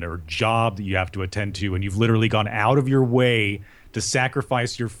burden or job that you have to attend to, and you've literally gone out of your way to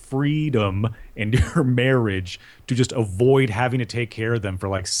sacrifice your freedom and your marriage to just avoid having to take care of them for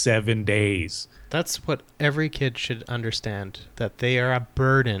like 7 days. That's what every kid should understand, that they are a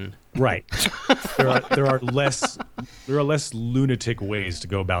burden. Right. there are less lunatic ways to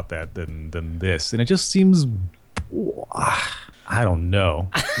go about that than this, and it just seems. I don't know.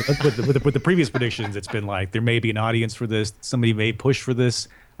 With the previous predictions, it's been like there may be an audience for this. Somebody may push for this.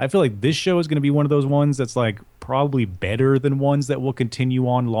 I feel like this show is going to be one of those ones that's like probably better than ones that will continue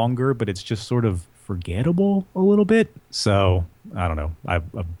on longer, but it's just sort of forgettable a little bit. So I don't know. A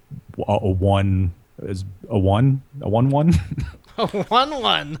one. A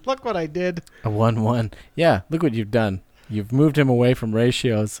 1-1. Look what I did. A 1-1. Yeah, look what you've done. You've moved him away from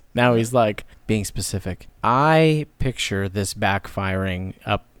ratios. Now he's like being specific. I picture this backfiring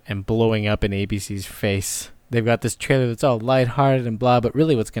up and blowing up in ABC's face. They've got this trailer that's all lighthearted and blah, but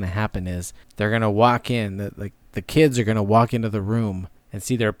really what's going to happen is they're going to walk in, the kids are going to walk into the room and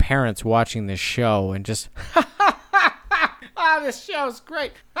see their parents watching this show and just, this show's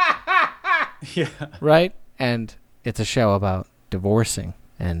great. Yeah. Right? And it's a show about divorcing,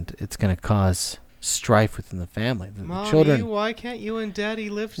 and it's going to cause strife within the family. The Mommy, children. why can't you and Daddy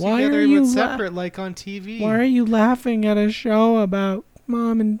live Why together are you but separate like on TV? Why are you laughing at a show about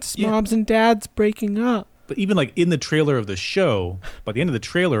moms and dads breaking up? But even like in the trailer of the show, by the end of the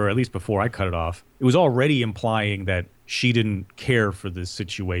trailer, or at least before I cut it off, it was already implying that she didn't care for this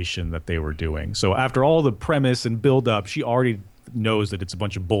situation that they were doing. So after all the premise and build up, she already knows that it's a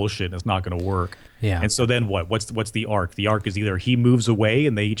bunch of bullshit and it's not going to work. Yeah. And so then what? What's the arc? The arc is either he moves away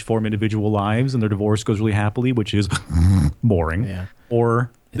and they each form individual lives and their divorce goes really happily, which is boring. Yeah.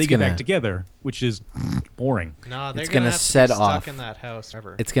 Or they get gonna- back together, which is boring. No, they're It's gonna gonna have to set be off. stuck in that house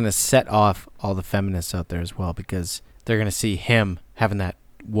forever. It's going to set off all the feminists out there as well, because they're going to see him having that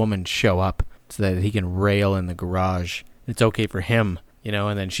woman show up so that he can rail in the garage. It's okay for him,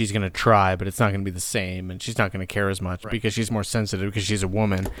 and then she's going to try, but it's not going to be the same, and she's not going to care as much because she's more sensitive because she's a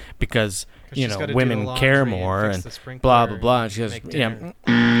woman, because, she's gotta do women the care laundry and more fix and the sprinkler blah, blah, blah. and And she goes, make yeah. dinner.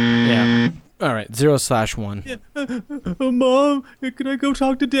 Yeah. All right, 0/1. Mom, can I go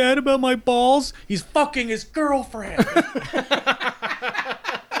talk to Dad about my balls? He's fucking his girlfriend.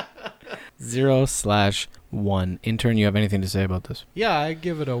 0/1. Intern, you have anything to say about this? Yeah, I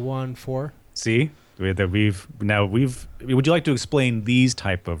give it a 1-4. See? Would you like to explain these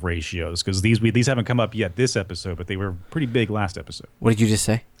type of ratios? Because these haven't come up yet this episode, but they were pretty big last episode. What did you just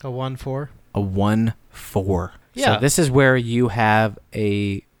say? A 1-4. A 1/4. Yeah. So this is where you have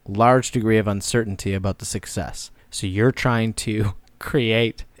a large degree of uncertainty about the success. So you're trying to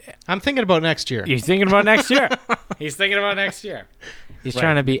create. I'm thinking about next year. He's thinking about next year. He's thinking about next year. He's Right.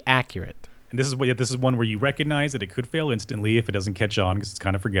 trying to be accurate. And this is one where you recognize that it could fail instantly if it doesn't catch on because it's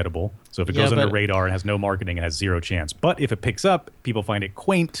kind of forgettable. So if it Yeah, goes under but- radar and has no marketing, it has zero chance. But if it picks up, people find it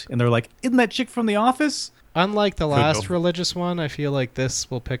quaint and they're like, "Isn't that chick from The Office?" Unlike the Could last go- religious one, I feel like this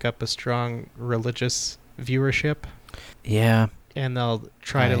will pick up a strong religious viewership, Yeah. and they'll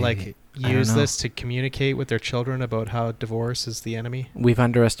try to I don't use know. this to communicate with their children about how divorce is the enemy. We've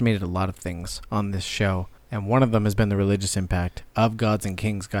underestimated a lot of things on this show, and one of them has been the religious impact of Gods and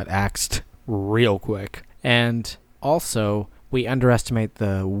Kings got axed real quick. And also, we underestimate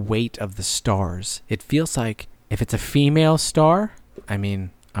the weight of the stars. It feels like if it's a female star, I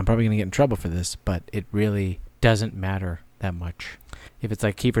mean, I'm probably going to get in trouble for this, but it really doesn't matter that much. If it's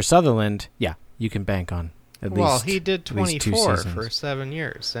like Kiefer Sutherland, yeah, you can bank on at Well, least he did at least 2 24 seasons. for 7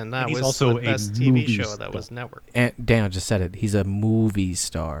 years, and that And he's was also the a best TV movie show star. that was network. And Daniel just said it. He's a movie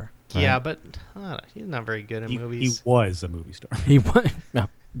star. right? Yeah, but he's not very good in He movies. was a movie star. He was. No,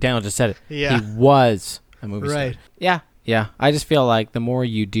 Daniel just said it. Yeah. He was a movie star. Right. Yeah. Yeah. I just feel like the more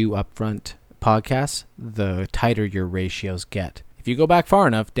you do upfront podcasts, the tighter your ratios get. If you go back far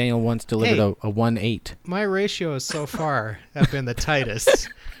enough, Daniel once delivered Hey. a 1/8. My ratios so far have been the tightest.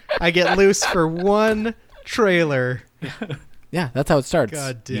 I get loose for one trailer. Yeah, that's how it starts.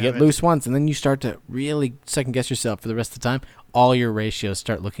 God you damn get it. loose once, and then you start to really second guess yourself for the rest of the time. All your ratios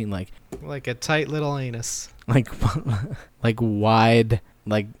start looking like Like a tight little anus. like wide,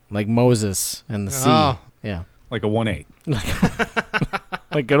 like Moses and the sea. Oh. Yeah, Like a 1/8.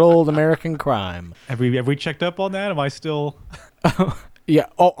 like good old American crime. Have we checked up on that? Am I still? Yeah.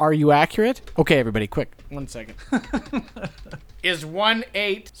 Oh, are you accurate? Okay, everybody, quick. 1 second. Is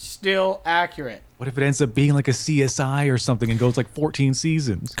 1/8 still accurate? What if it ends up being like a CSI or something and goes like 14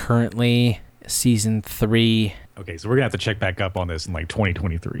 seasons? Currently, season 3. Okay, so we're gonna have to check back up on this in like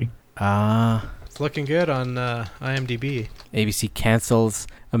 2023. It's looking good on IMDb. ABC cancels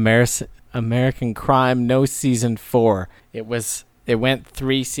American Crime. No season 4. It went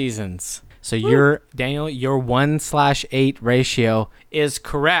 3 seasons. So your Daniel, your 1/8 ratio is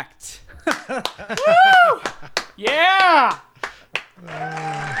correct. Woo! Yeah.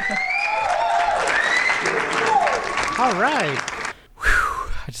 All right.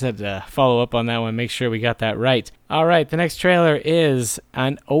 I just had to follow up on that one, make sure we got that right. All right, the next trailer is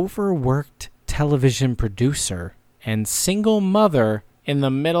an overworked television producer and single mother in the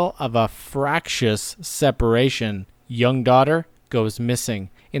middle of a fractious separation. Young daughter goes missing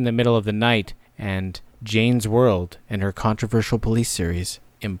in the middle of the night, and Jane's world and her controversial police series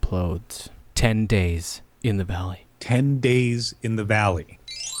implodes. 10 Days in the Valley. 10 Days in the Valley.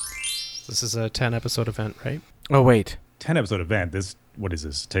 This is a 10-episode event, right? Oh, wait. 10 episode event. What is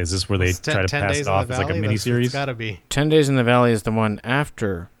this? Is this where they It's try to 10 pass Days it in the off as like a Valley? mini It's series? gotta be. 10 Days in the Valley is the one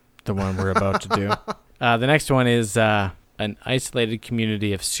after the one we're about to do. The next one is an isolated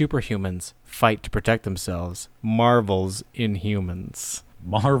community of superhumans fight to protect themselves. Marvel's Inhumans.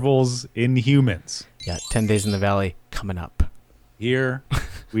 Marvel's Inhumans. Yeah, 10 Days in the Valley coming up. Here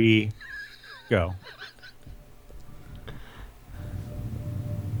we go.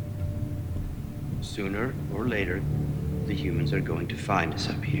 Sooner or later, the humans are going to find us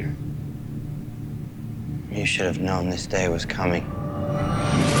up here. You should have known this day was coming.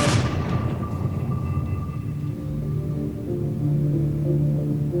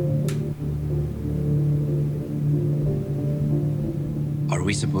 Are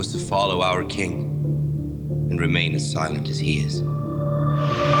we supposed to follow our king and remain as silent as he is?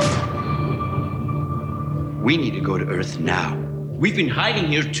 We need to go to Earth now. We've been hiding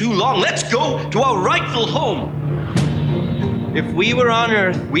here too long. Let's go to our rightful home. If we were on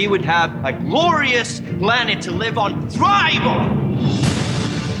Earth, we would have a glorious planet to live on, thrive on.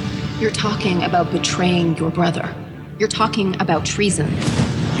 You're talking about betraying your brother. You're talking about treason.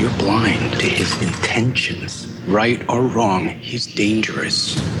 You're blind to his intentions. Right or wrong, he's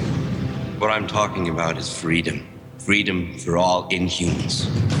dangerous. What I'm talking about is freedom. Freedom for all Inhumans.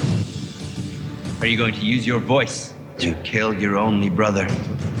 Are you going to use your voice to kill your only brother?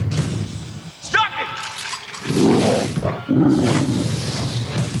 Stop it!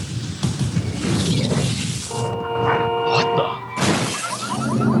 What the?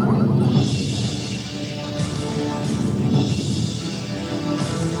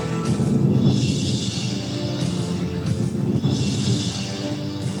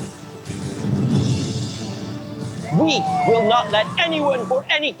 We will not let anyone or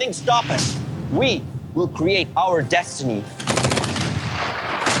anything stop us. We will create our destiny.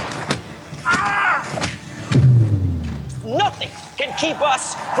 Nothing can keep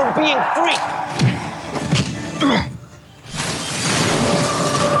us from being free.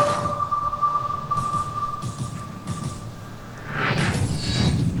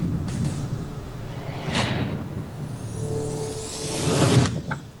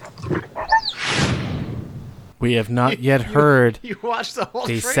 We have not yet heard You watched the whole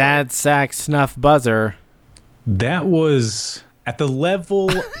the trailer. sad sack snuff buzzer. That was at the level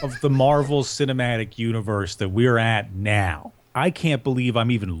of the Marvel Cinematic Universe that we're at now. I can't believe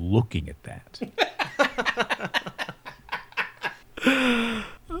I'm even looking at that.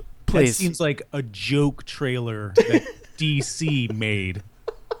 Please. That seems like a joke trailer that DC made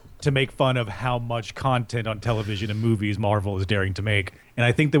to make fun of how much content on television and movies Marvel is daring to make. And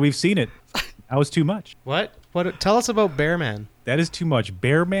I think that we've seen it. That was too much. What? Tell us about Bearman. That is too much.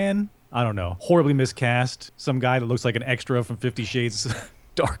 Bearman? I don't know. Horribly miscast. Some guy that looks like an extra from 50 Shades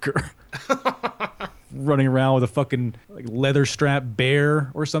Darker. Running around with a fucking leather strap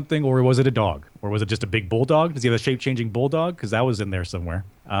bear or something. Or was it a dog? Or was it just a big bulldog? Does he have a shape-changing bulldog? Because that was in there somewhere.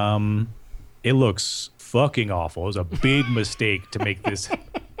 It looks fucking awful. It was a big mistake to make this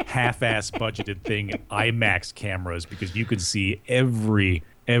half-ass budgeted thing in IMAX cameras because you could see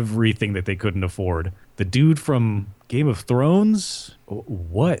everything that they couldn't afford. The dude from Game of Thrones?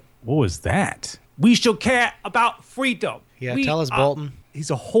 What was that? We shall care about freedom. Yeah, tell us, Bolton.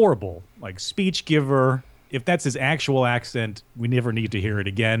 He's a horrible speech giver. If that's his actual accent, we never need to hear it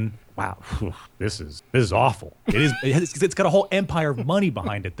again. Wow, this is awful. It's got a whole empire of money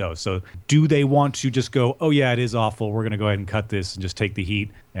behind it though. So do they want to just go, oh yeah, it is awful, we're gonna go ahead and cut this and just take the heat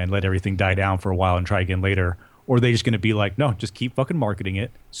and let everything die down for a while and try again later? Or are they just going to be like, no, just keep fucking marketing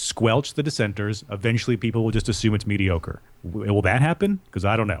it, squelch the dissenters. Eventually, people will just assume it's mediocre. Will that happen? Because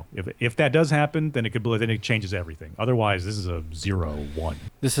I don't know. If that does happen, then it changes everything. Otherwise, this is a 0-1.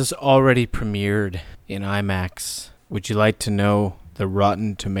 This is already premiered in IMAX. Would you like to know the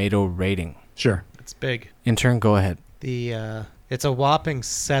Rotten Tomato rating? Sure. It's big. Intern, go ahead. It's a whopping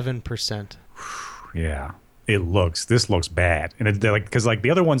 7%. Yeah. This looks bad, and because the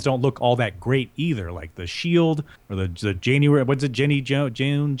other ones don't look all that great either, like the Shield or the January. What's it, Jenny Jones,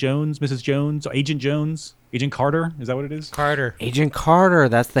 Mrs. Jones, Agent Jones, Agent Carter? Is that what it is? Carter. Agent Carter.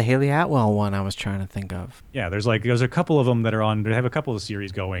 That's the Haley Atwell one I was trying to think of. Yeah, there's a couple of them that are on. They have a couple of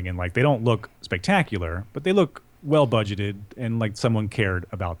series going, and they don't look spectacular, but they look well budgeted and someone cared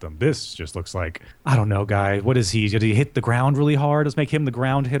about them. This just looks like, I don't know, guy. What is he? Did he hit the ground really hard? Let's make him the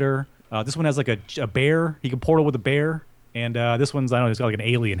ground hitter. This one has a bear. He can portal with a bear. And this one's, I don't know, it's got an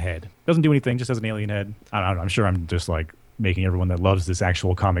alien head. Doesn't do anything, just has an alien head. I don't know. I'm sure I'm just making everyone that loves this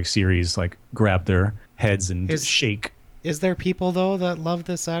actual comic series grab their heads and shake. Is there people though that love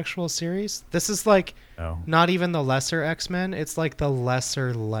this actual series? This is like not even the lesser X-Men. It's like the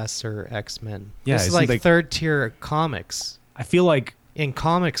lesser X-Men. Yeah, this is like third tier comics. I feel like in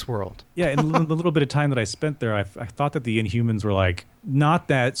comics world. Yeah, in the little bit of time that I spent there, I thought that the Inhumans were like not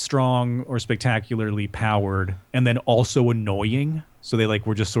that strong or spectacularly powered, and then also annoying. So they like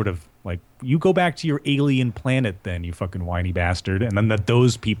were just sort of like, you go back to your alien planet then, you fucking whiny bastard. And then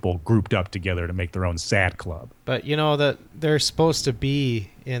those people grouped up together to make their own sad club. But you know that they're supposed to be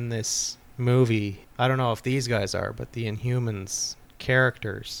in this movie. I don't know if these guys are, but the Inhumans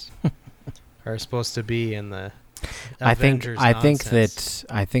characters are supposed to be in the Avengers nonsense.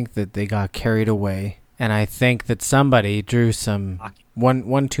 I think that they got carried away, and I think that somebody drew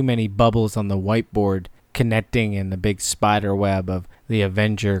one too many bubbles on the whiteboard connecting in the big spider web of the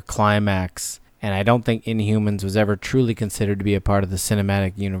Avenger climax, and I don't think Inhumans was ever truly considered to be a part of the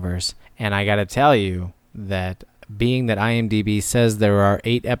cinematic universe. And I gotta tell you that being that IMDb says there are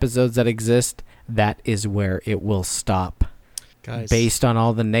 8 episodes that exist, that is where it will stop. Guys. Based on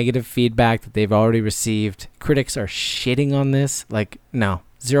all the negative feedback that they've already received, critics are shitting on this. Like, no,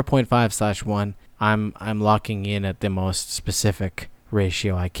 0.5/1. I'm locking in at the most specific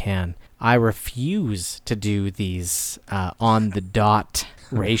ratio I can. I refuse to do these on the dot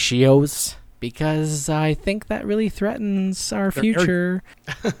ratios because I think that really threatens our future.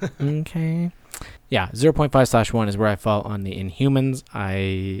 Okay. Yeah, 0.5/1 is where I fall on the Inhumans.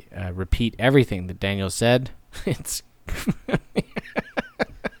 I repeat everything that Daniel said. It's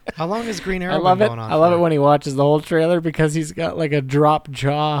How long has Green Arrow been going on? I love it when he watches the whole trailer because he's got like a drop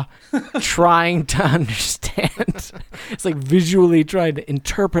jaw trying to understand. It's like visually trying to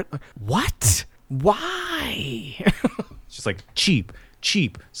interpret. What? Why? It's just like cheap.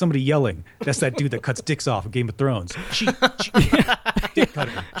 Somebody yelling. That's that dude that cuts dicks off in Game of Thrones. Cheap. Dick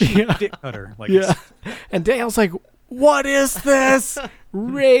cutter. Dick cutter. Like, yeah. And Daniel's like, what is this?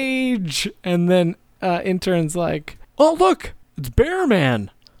 Rage. And then intern's like, oh, look, it's Bear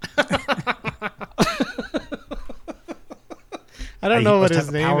Man. I don't know what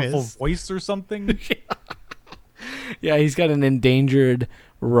his name powerful is. Voice or something. Yeah, he's got an endangered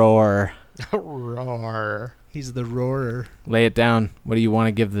roar. Roar. He's the roarer. Lay it down. What do you want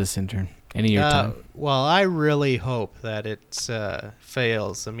to give this intern? Any of your time? Well, I really hope that it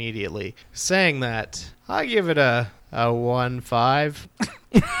fails immediately. Saying that, I give it a 1.5.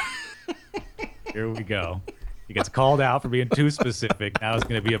 Here we go. He gets called out for being too specific. Now it's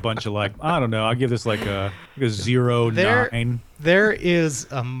going to be a bunch of like, I don't know. I'll give this like a 0.9. There is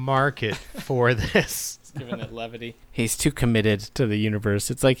a market for this. Given it levity. He's too committed to the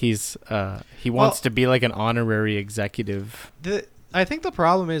universe. It's like he wants to be like an honorary executive. I think the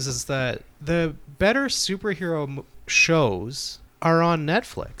problem is that the better superhero shows are on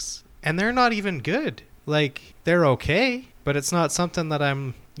Netflix, and they're not even good. Like, they're okay, but it's not something that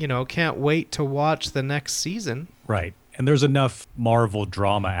I'm, can't wait to watch the next season. Right. And there's enough Marvel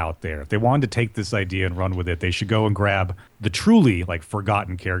drama out there. If they wanted to take this idea and run with it, they should go and grab the truly like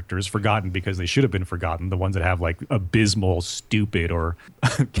forgotten characters, forgotten because they should have been forgotten, the ones that have like abysmal, stupid, or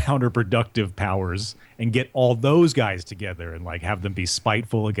counterproductive powers, and get all those guys together and like have them be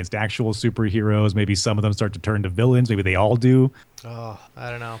spiteful against actual superheroes. Maybe some of them start to turn to villains. Maybe they all do. Oh,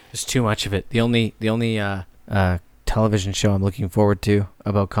 I don't know. There's too much of it. The only television show I'm looking forward to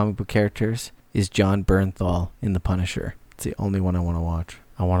about comic book characters is John Bernthal in The Punisher. It's the only one I want to watch.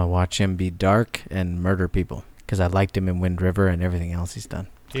 I want to watch him be dark and murder people because I liked him in Wind River and everything else he's done.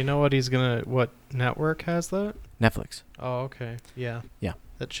 Do you know what network has that? Netflix. Oh, okay. Yeah. Yeah.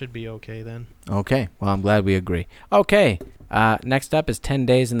 That should be okay then. Okay. Well, I'm glad we agree. Okay. Next up is 10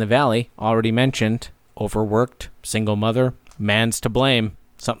 Days in the Valley. Already mentioned. Overworked. Single mother. Man's to blame.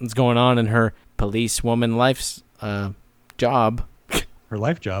 Something's going on in her policewoman life's job. Her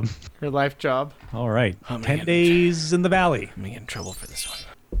life job. Her life job. All right. 10 Days in the Valley. I'm going to get in trouble for this one.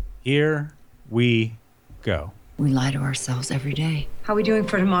 Here we go. We lie to ourselves every day. How are we doing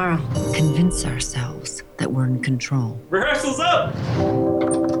for tomorrow? Convince ourselves that we're in control. Rehearsal's up!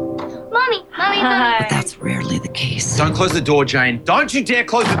 Mommy! But that's rarely the case. Don't close the door, Jane. Don't you dare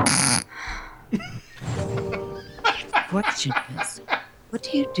close the... The question is, what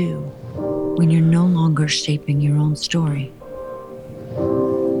do you do when you're no longer shaping your own story?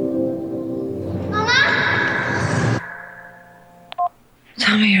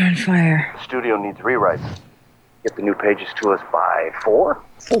 Tell me you're on fire. The studio needs rewrites. Get the new pages to us by 4.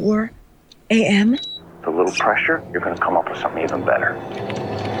 4 a.m.? With a little pressure, you're going to come up with something even better.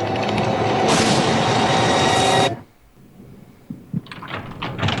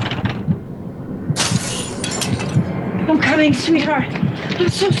 I'm coming, sweetheart. I'm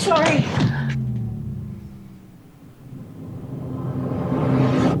so sorry.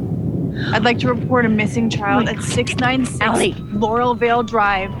 I'd like to report a missing child at 696 Laurel Vale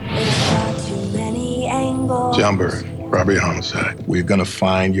Drive. John Burke, robbery and homicide. We're gonna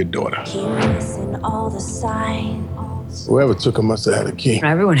find your daughter. Whoever took her must have had a key.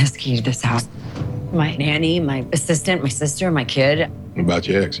 Everyone has a key to this house. My nanny, my assistant, my sister, my kid. What about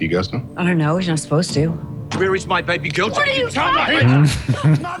your ex? You got some? I don't know. He's not supposed to. Where is my baby girl? What are you talking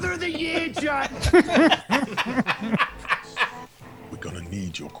talking Mother of the year, John! We're gonna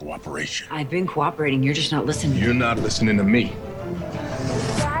need your cooperation. I've been cooperating. You're just not listening. You're not listening to me.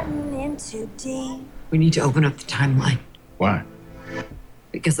 We need to open up the timeline Why?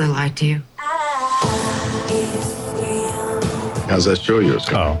 because I lied to you. How's that show yours?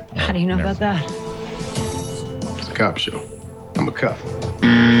 Oh. How do you know about that? It's a cop show. I'm a cop.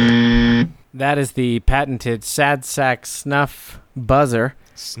 That is the patented sad sack snuff buzzer.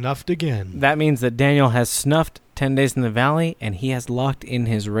 Snuffed again. That means that Daniel has snuffed 10 Days in the Valley, and he has locked in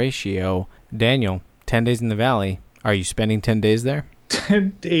his ratio. Daniel, 10 Days in the Valley. Are you spending 10 days there?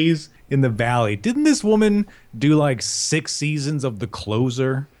 10 Days in the Valley. Didn't this woman do like 6 seasons of The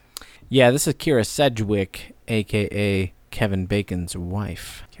Closer? Yeah, this is Kira Sedgwick, a.k.a. Kevin Bacon's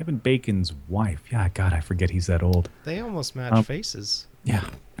wife. Kevin Bacon's wife. Yeah, God, I forget he's that old. They almost match faces. Yeah.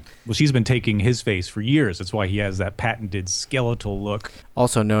 Well, she's been taking his face for years. That's why he has that patented skeletal look.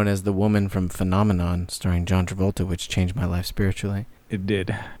 Also known as the woman from Phenomenon, starring John Travolta, which changed my life spiritually. It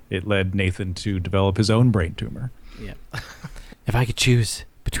did. It led Nathan to develop his own brain tumor. Yeah. If I could choose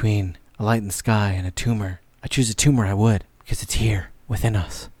between a light in the sky and a tumor, I choose a tumor, I would, because it's here within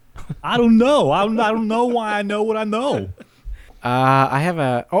us. I don't know. I don't know why I know what I know. I have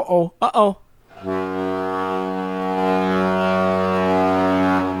a... Uh-oh.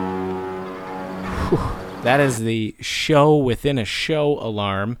 That is the show within a show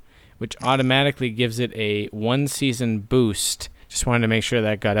alarm, which automatically gives it a 1-season boost. Just wanted to make sure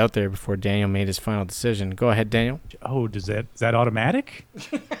that got out there before Daniel made his final decision. Go ahead, Daniel. Oh, is that automatic?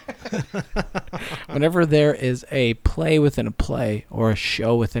 Whenever there is a play within a play or a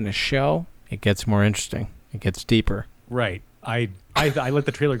show within a show, it gets more interesting. It gets deeper. Right. I let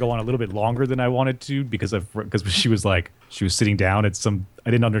the trailer go on a little bit longer than I wanted to because she was sitting down at some I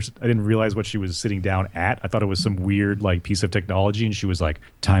didn't realize what she was sitting down at. I thought it was some weird like piece of technology, and she was like,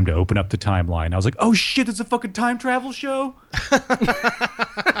 "Time to open up the timeline." I was like, "Oh shit, it's a fucking time travel show." And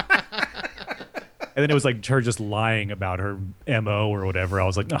then it was like her just lying about her MO or whatever. I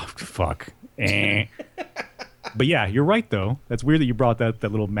was like, "Oh fuck." But yeah, you're right though. That's weird that you brought that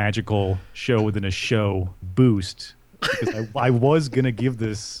little magical show within a show boost. Because I was going to give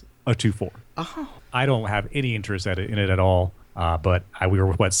this a 2-4. Oh. I don't have any interest in it at all. But we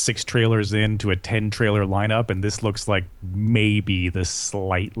were, 6 trailers in to a 10-trailer lineup, and this looks like maybe the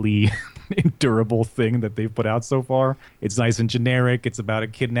slightly endurable thing that they've put out so far. It's nice and generic. It's about a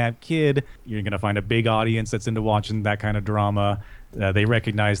kidnapped kid. You're going to find a big audience that's into watching that kind of drama. They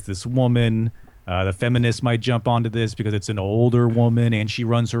recognize this woman. The feminists might jump onto this because it's an older woman and she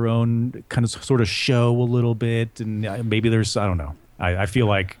runs her own kind of sort of show a little bit. And maybe there's, I don't know. I feel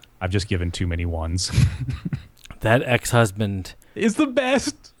like I've just given too many ones. That ex-husband is the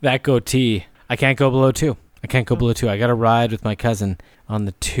best. That goatee. I can't go below 2. I got to ride with my cousin on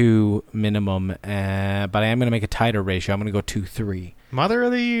the 2 minimum. But I am going to make a tighter ratio. I'm going to go 2-3. Mother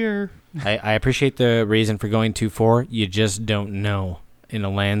of the year. I appreciate the reason for going 2-4. You just don't know in a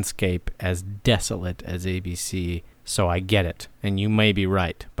landscape as desolate as ABC, so I get it, and you may be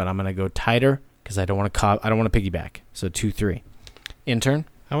right, but I'm gonna go tighter because I don't want to piggyback. So 2-3. Intern.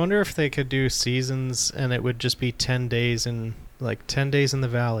 I wonder if they could do seasons and it would just be 10 days in 10 days in the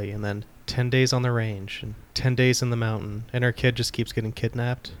valley, and then 10 days on the range, and 10 days in the mountain, and her kid just keeps getting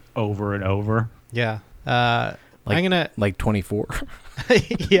kidnapped over and over. Yeah. I'm gonna 24.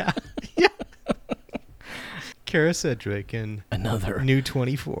 Yeah. Kara Sedgwick in another new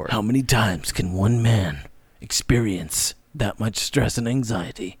 24. How many times can one man experience that much stress and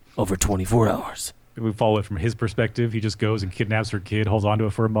anxiety over 24 hours? We follow it from his perspective. He just goes and kidnaps her kid, holds onto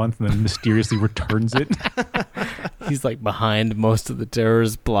it for a month, and then mysteriously returns it. He's behind most of the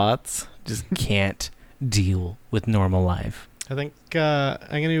terrorist plots. Just can't deal with normal life. I think I'm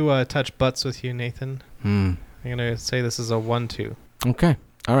going to touch butts with you, Nathan. I'm going to say this is a 1-2. Okay.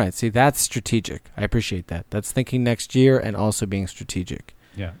 All right. See, that's strategic. I appreciate that. That's thinking next year and also being strategic.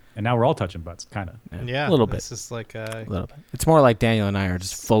 Yeah. And now we're all touching butts, kind of. Yeah. A little bit. This is like a little bit. It's more like Daniel and I are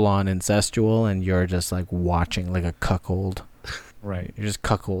just full-on incestual, and you're just watching like a cuckold. Right. You're just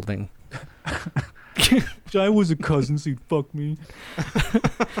cuckolding. I was a cousin, so you'd fuck me.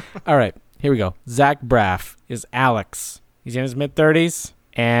 All right. Here we go. Zach Braff is Alex. He's in his mid-30s,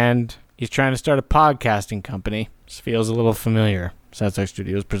 and he's trying to start a podcasting company. Just feels a little familiar. Sad Sack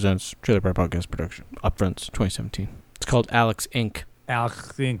Studios presents Trailer Park Podcast production. Upfronts 2017. It's called Alex Inc.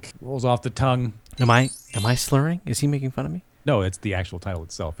 Alex Inc. Rolls off the tongue. Am I slurring? Is he making fun of me? No, it's the actual title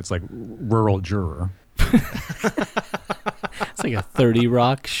itself. It's like Rural Juror. It's like a 30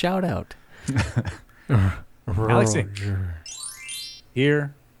 Rock shout out. Alex Inc.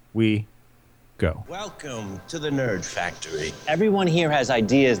 Here we go. Welcome to the Nerd Factory. Everyone here has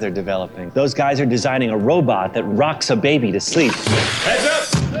ideas they're developing. Those guys are designing a robot that rocks a baby to sleep.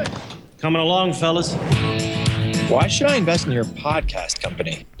 Heads up! Coming along, fellas. Why should I invest in your podcast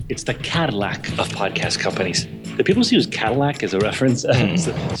company? It's the Cadillac of podcast companies. Do people use Cadillac as a reference?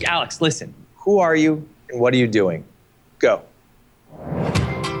 Alex, listen. Who are you and what are you doing? Go.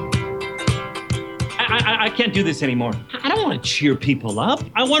 I can't do this anymore. I don't want to cheer people up.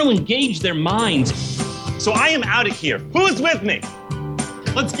 I want to engage their minds. So I am out of here. Who's with me?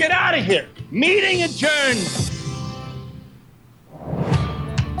 Let's get out of here. Meeting adjourned.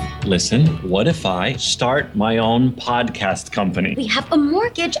 Listen, what if I start my own podcast company? We have a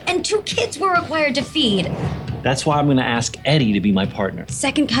mortgage and 2 kids we're required to feed. That's why I'm going to ask Eddie to be my partner.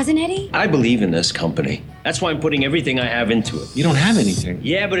 Second cousin Eddie? I believe in this company. That's why I'm putting everything I have into it. You don't have anything.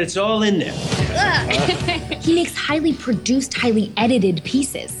 Yeah, but it's all in there. He makes highly produced, highly edited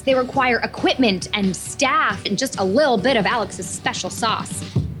pieces. They require equipment and staff and just a little bit of Alex's special sauce.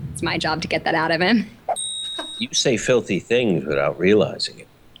 It's my job to get that out of him. You say filthy things without realizing it.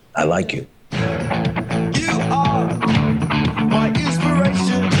 I like you. You are my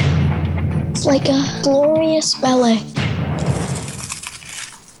inspiration. It's like a glorious ballet.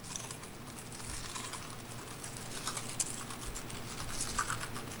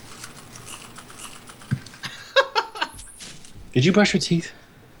 Did you brush your teeth?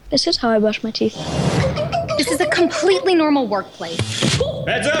 This is how I brush my teeth. This is a completely normal workplace.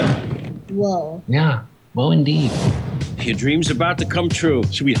 Heads up! Whoa. Yeah, well, indeed. Your dream's about to come true.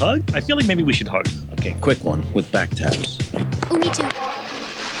 Should we hug? I feel like maybe we should hug. Okay, quick one with back taps. Oh, me too.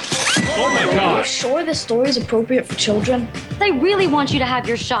 Oh my Are you gosh. sure this story is appropriate for children? They really want you to have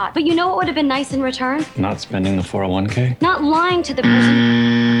your shot, but you know what would have been nice in return? Not spending the 401k? Not lying to the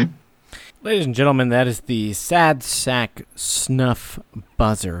person. Ladies and gentlemen, that is the Sad Sack Snuff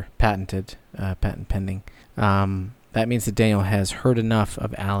Buzzer, patent pending. That means that Daniel has heard enough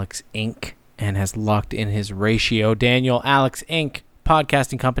of Alex Inc. and has locked in his ratio. Daniel, Alex Inc.,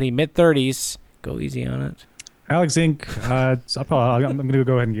 podcasting company, mid-30s. Go easy on it. Alex Inc. I'm going to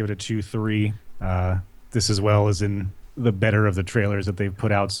go ahead and give it a 2-3. This as well as in the better of the trailers that they've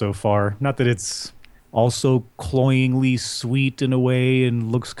put out so far. Not that it's also cloyingly sweet in a way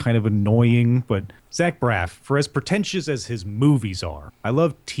and looks kind of annoying, but Zach Braff, for as pretentious as his movies are, I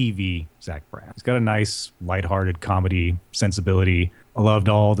love TV Zach Braff. He's got a nice, lighthearted comedy sensibility. I loved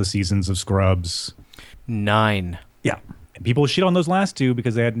all the seasons of Scrubs. 9. Yeah. And people shit on those last 2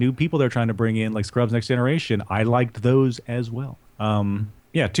 because they had new people they're trying to bring in, like Scrubs Next Generation. I liked those as well.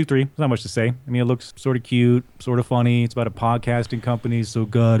 Yeah, 2-3. There's not much to say. I mean, it looks sort of cute, sort of funny. It's about a podcasting company, so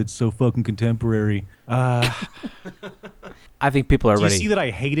God, it's so fucking contemporary. I think people are ready. ready. Do you see that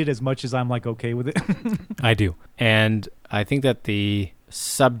I hate it as much as I'm like okay with it? I do. And I think that the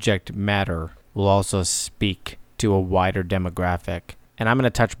subject matter will also speak to a wider demographic. And I'm going to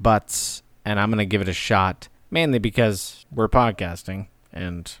touch butts, and I'm going to give it a shot, mainly because we're podcasting,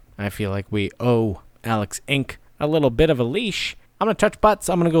 and I feel like we owe Alex Inc. a little bit of a leash. I'm going to touch butts.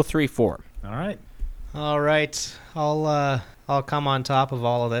 I'm going to go 3-4. All right. I'll come on top of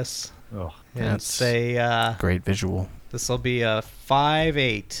all of this. Oh, and that's say great visual. This will be a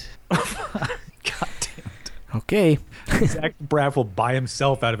 5-8. God damn it. Okay. Zach Braff will buy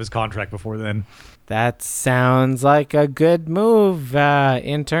himself out of his contract before then. That sounds like a good move,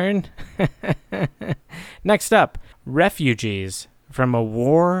 intern. Next up, refugees from a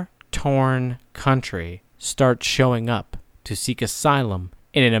war-torn country start showing up to seek asylum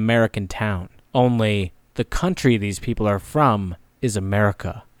in an American town. Only the country these people are from is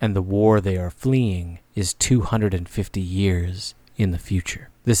America, and the war they are fleeing is 250 years in the future.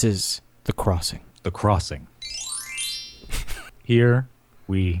 This is The Crossing. The Crossing. Here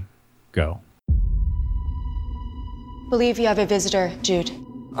we go. Believe you have a visitor, Jude.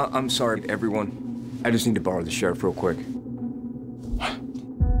 I'm sorry, everyone. I just need to borrow the sheriff real quick.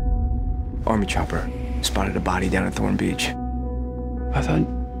 Army chopper spotted a body down at Thorn Beach. I thought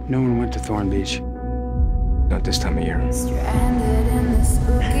no one went to Thorn Beach. Not this time of year.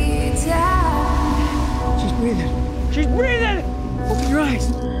 She's breathing. She's breathing! Open your eyes.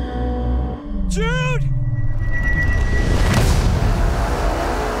 Jude!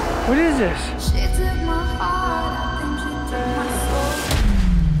 What is this? She took my heart, I think she took my soul.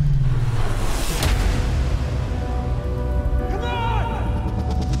 Come on!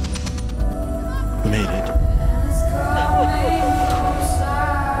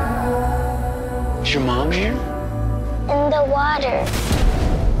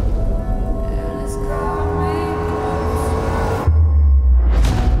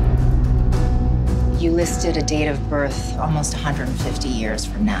 listed a date of birth almost 150 years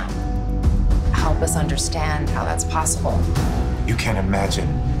from now. Help us understand how that's possible. You can't imagine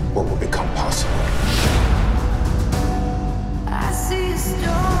what will become possible.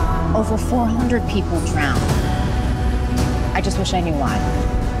 Over 400 people drowned. I just wish I knew why.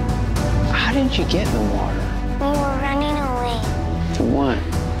 How did you get in the water? We were running away. To what?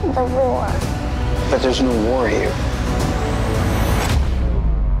 The war. But there's no war here.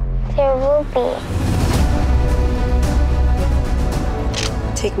 There will be.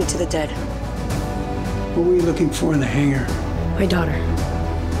 Take me to the dead. What were you looking for in the hangar? My daughter.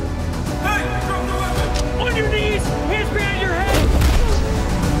 On your knees! Hands behind your head!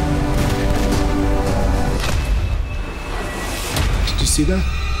 Did you see that?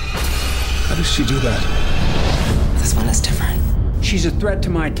 How does she do that? This one is different. She's a threat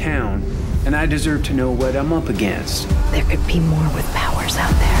to my town, and I deserve to know what I'm up against. There could be more with powers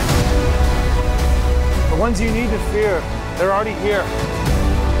out there. The ones you need to fear, they're already here.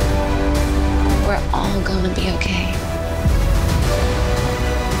 We're all gonna be okay.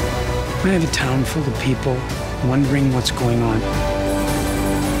 I have a town full of people wondering what's going on.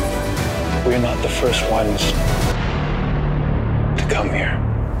 We're not the first ones to come here.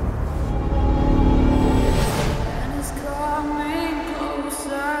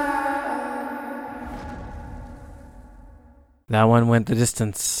 That one went the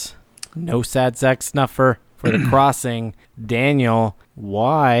distance. No sad sack snuffer for The Crossing. Daniel,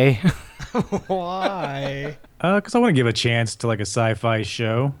 why? Why? Because I want to give a chance to like a sci-fi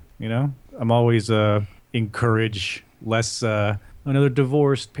show. You know, I'm always encourage less another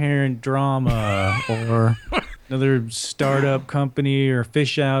divorced parent drama or another startup company or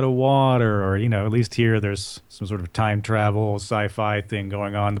fish out of water, or at least here there's some sort of time travel sci-fi thing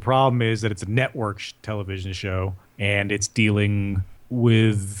going on. The problem is that it's a network television show and it's dealing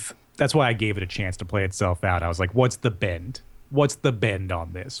with. That's why I gave it a chance to play itself out. I was like, what's the bend? What's the bend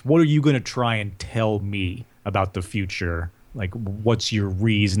on this? What are you going to try and tell me about the future? Like, what's your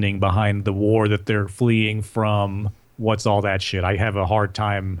reasoning behind the war that they're fleeing from? What's all that shit? I have a hard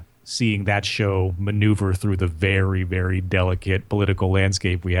time seeing that show maneuver through the very, very delicate political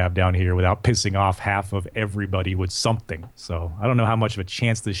landscape we have down here without pissing off half of everybody with something. So I don't know how much of a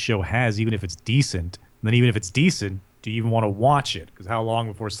chance this show has, even if it's decent. And then even if it's decent, do you even want to watch it? Because how long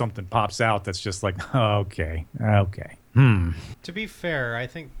before something pops out that's just like, oh, okay. To be fair, I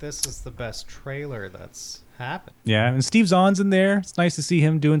think this is the best trailer that's happened. Yeah, and Steve Zahn's in there. It's nice to see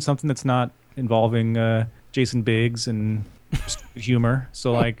him doing something that's not involving Jason Biggs and humor.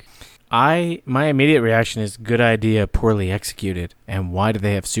 So, like... My immediate reaction is good idea, poorly executed. And why do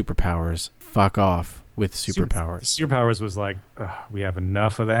they have superpowers? Fuck off with superpowers. Superpowers was like, we have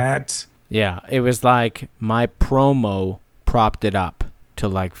enough of that. Yeah, it was like my promo propped it up to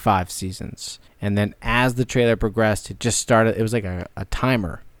like 5 seasons. And then as the trailer progressed, it just started, it was like a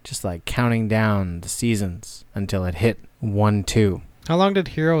timer, just like counting down the seasons until it hit 1-2. How long did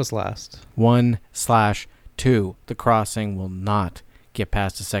Heroes last? 1/2. The Crossing will not get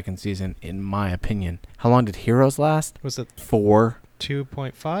past the second season, in my opinion. How long did Heroes last? Was it 4?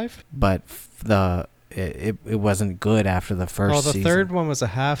 2.5? But it wasn't good after the first season. Oh, the third one was a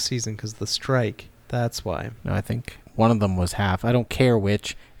half season because of the strike. That's why. No, I think one of them was half. I don't care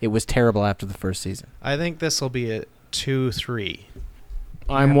which. It was terrible after the first season. I think this will be a 2-3.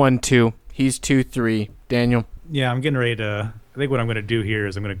 I'm 1-2. He's 2-3. Daniel? Yeah, I'm getting ready to... I think what I'm going to do here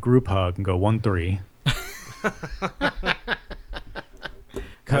is I'm going to group hug and go 1-3.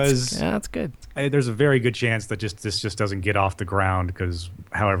 Because that's good. There's a very good chance that this just doesn't get off the ground because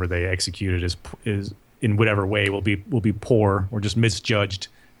however they execute it is in whatever way will be poor or just misjudged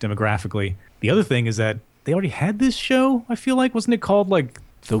demographically. The other thing is that they already had this show. I feel like wasn't it called like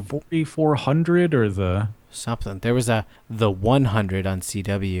the 4400 or the something? There was the 100 on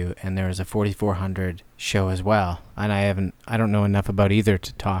CW and there was a 4400 show as well. And I don't know enough about either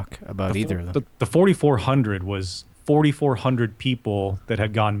to talk about either of them. The 4400 was 4,400 people that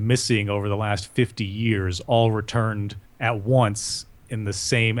had gone missing over the last 50 years, all returned at once at the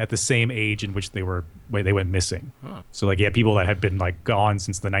same age in which they went missing. Huh. So like, yeah, people that had been like gone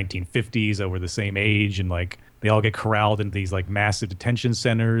since the 1950s that were the same age, and like they all get corralled into these like massive detention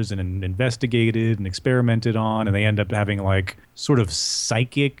centers and investigated and experimented on, and they end up having like sort of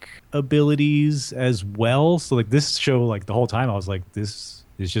psychic abilities as well. So like this show, like the whole time I was like, this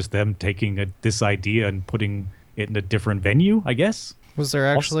is just them taking this idea and putting it in a different venue, I guess. Was there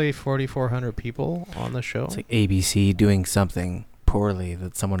actually 4,400 people on the show? It's like ABC doing something poorly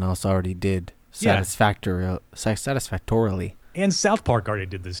that someone else already did satisfactorily. And South Park already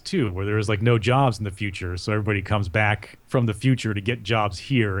did this too, where there was like no jobs in the future. So everybody comes back from the future to get jobs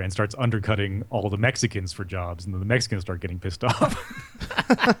here and starts undercutting all the Mexicans for jobs. And then the Mexicans start getting pissed off.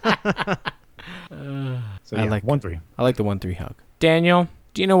 So yeah, I like 1-3. I like the 1-3 hug. Daniel,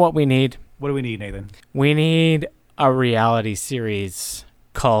 do you know what we need? What do we need, Nathan? We need a reality series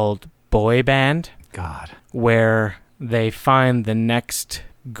called Boy Band. God. Where they find the next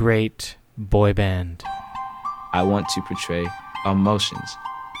great boy band. I want to portray emotions.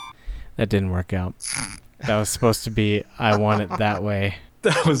 That didn't work out. That was supposed to be I Want It That Way.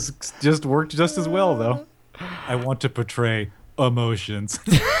 That was just worked just as well, though. I want to portray emotions.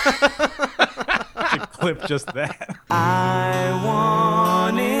 Clip just that. I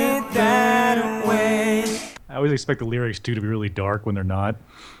want it that way. I always expect the lyrics too to be really dark when they're not.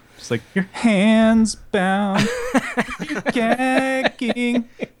 It's like your hands bound, you're gagging,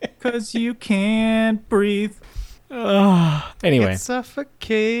 'cause you can't breathe. Anyway, It's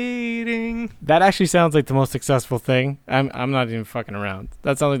suffocating. that actually sounds like the most successful thing. I'm not even fucking around.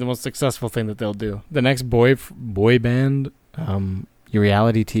 That sounds like the most successful thing that they'll do. The next boy band, your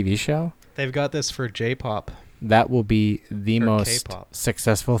reality TV show. They've got this for J-pop. That will be the Or most K-pop.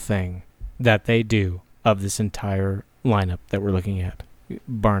 successful thing that they do of this entire lineup that we're looking at,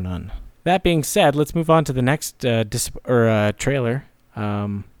 bar none. That being said, let's move on to the next trailer.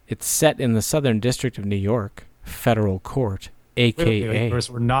 It's set in the Southern District of New York, federal court, a.k.a. Wait, Chris,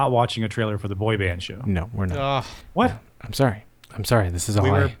 we're not watching a trailer for the boy band show. No, we're not. Ugh. What? No, I'm sorry. This is all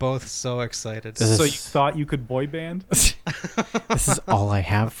We were I... both so excited. So you thought you could boy band? This is all I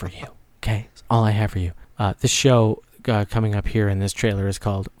have for you. Okay? It's all I have for you. This show coming up here in this trailer is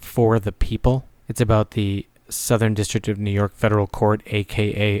called For the People. It's about the Southern District of New York Federal Court,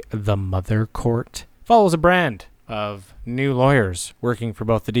 a.k.a. the Mother Court. Follows a brand of new lawyers working for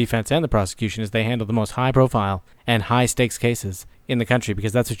both the defense and the prosecution as they handle the most high-profile and high-stakes cases in the country,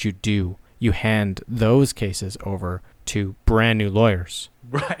 because that's what you do. You hand those cases over to brand new lawyers.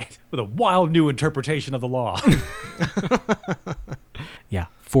 Right. With a wild new interpretation of the law. Yeah,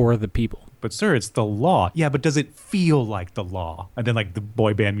 for the people. But sir, it's the law. Yeah, but does it feel like the law? And then like the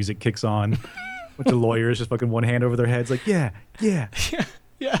boy band music kicks on. With the lawyers just fucking one hand over their heads like, yeah. Yeah.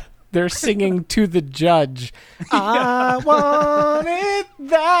 They're singing to the judge. I want it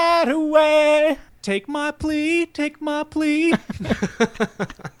that way. Take my plea, take my plea.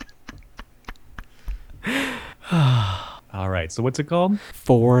 All right, so what's it called?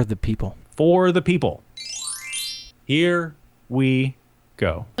 For the People. For the People. Here we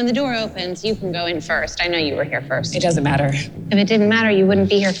go. When the door opens, you can go in first. I know you were here first. It doesn't matter. If it didn't matter, you wouldn't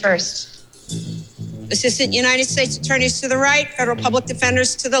be here first. Assistant United States Attorneys to the right, federal public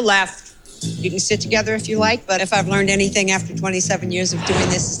defenders to the left. You can sit together if you like, but if I've learned anything after 27 years of doing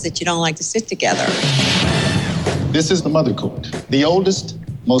this, is that you don't like to sit together. This is the Mother Court, the oldest,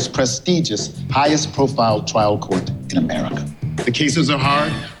 most prestigious, highest profile trial court in America. The cases are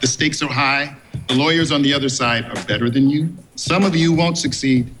hard, the stakes are high, the lawyers on the other side are better than you. Some of you won't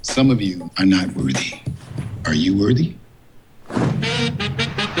succeed, some of you are not worthy. Are you worthy?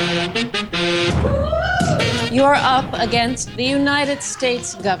 You're up against the United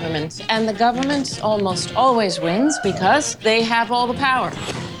States government, and the government almost always wins because they have all the power.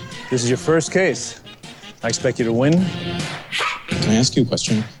 This is your first case. I expect you to win. Can I ask you a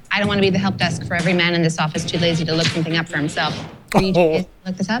question? I don't want to be the help desk for every man in this office too lazy to look something up for himself. Are you too lazy to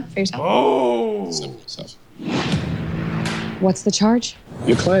look this up for yourself? What's the charge?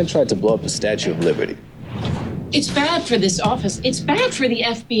 Your client tried to blow up the Statue of Liberty. It's bad for this office. It's bad for the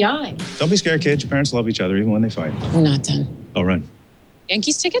FBI. Don't be scared, kid. Your parents love each other even when they fight. We're not done. Oh, run.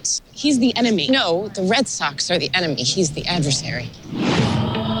 Yankees tickets? He's the enemy. No, the Red Sox are the enemy. He's the adversary.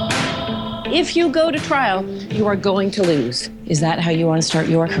 If you go to trial, you are going to lose. Is that how you want to start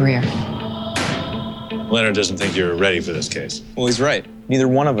your career? Leonard doesn't think you're ready for this case. Well, he's right. Neither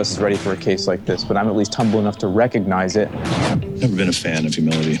one of us is ready for a case like this, but I'm at least humble enough to recognize it. Never been a fan of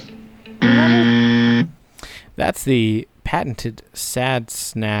humility. That's the patented sad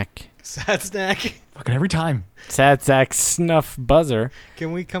snack. Sad snack. Fucking every time. Sad sack snuff buzzer.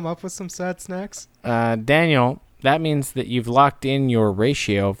 Can we come up with some sad snacks? Daniel, that means that you've locked in your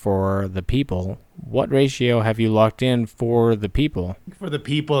ratio for the people. What ratio have you locked in for the people? For the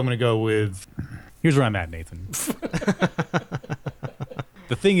people, I'm going to go with... Here's where I'm at, Nathan.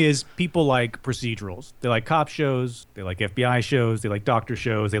 The thing is, people like procedurals. They like cop shows. They like FBI shows. They like doctor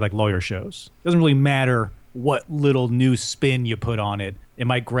shows. They like lawyer shows. It doesn't really matter what little new spin you put on it. It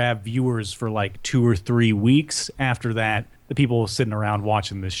might grab viewers for like 2 or 3 weeks. After that, the people sitting around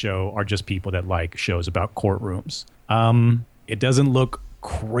watching this show are just people that like shows about courtrooms. It doesn't look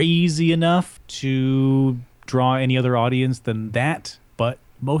crazy enough to draw any other audience than that. But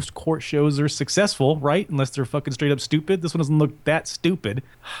most court shows are successful, right? Unless they're fucking straight up stupid. This one doesn't look that stupid.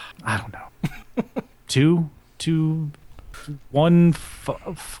 I don't know. 1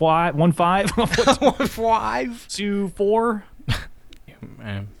 5 1 5 2 4.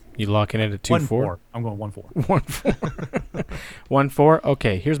 You locking it at 2-4? I'm going 1-4. 1-4. 1-4.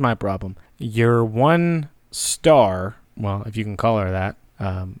 Okay, here's my problem. Your one star, well, if you can call her that,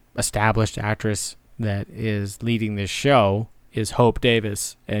 established actress that is leading this show is Hope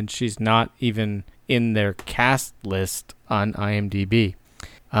Davis, and she's not even in their cast list on IMDb.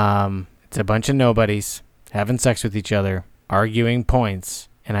 It's a bunch of nobodies having sex with each other, arguing points,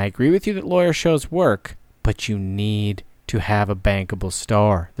 and I agree with you that lawyer shows work, but you need to have a bankable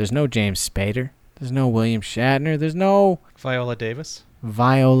star. There's no James Spader. There's no William Shatner. There's no Viola Davis.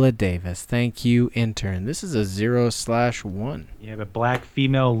 Viola Davis. Thank you, intern. This is a 0/1. You have a black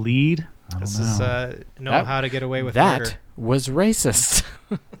female lead. This is How to Get Away with Murder. That was racist.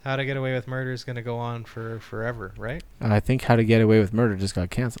 How to Get Away with Murder is going to go on for forever, right? I think How to Get Away with Murder just got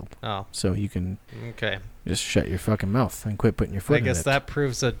canceled. Oh. So you can Okay. just shut your fucking mouth and quit putting your foot I in guess it. that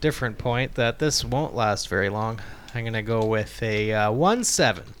proves a different point, that this won't last very long. I'm going to go with a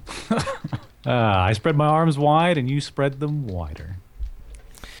 1-7. I spread my arms wide and you spread them wider.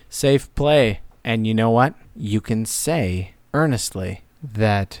 Safe play. And you know what? You can say earnestly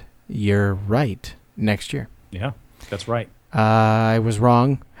that you're right next year. Yeah, that's right. I was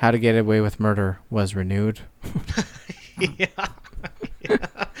wrong. How to Get Away with Murder was renewed.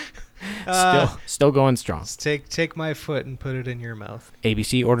 Still going strong. Take my foot and put it in your mouth.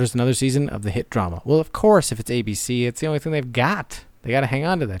 ABC orders another season of the hit drama. Well, of course, if it's ABC, it's the only thing they've got. They got to hang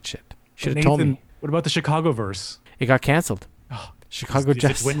on to that shit. Should have told me. What about the Chicagoverse? It got canceled. Chicago is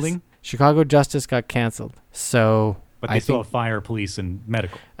Justice. It dwindling? Chicago Justice got canceled. So But they still have fire, police, and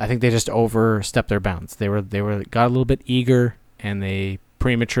medical. I think they just overstepped their bounds. They got a little bit eager, and they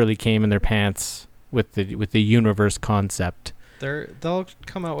prematurely came in their pants with the universe concept. They'll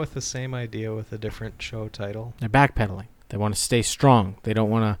come out with the same idea with a different show title. They're backpedaling. They want to stay strong. They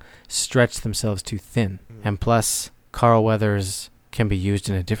don't want to stretch themselves too thin. And plus, Carl Weathers can be used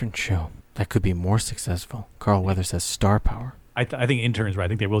in a different show that could be more successful. Carl Weathers has star power. I think intern's right. I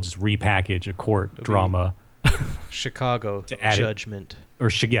think they will just repackage a court drama. Chicago Judgment.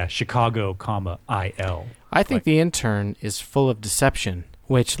 Chicago, IL. I think The Intern is full of deception,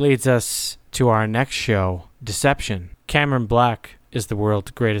 which leads us to our next show, Deception. Cameron Black is the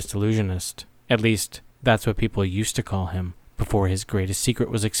world's greatest illusionist. At least, that's what people used to call him before his greatest secret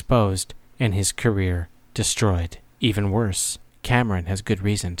was exposed and his career destroyed. Even worse, Cameron has good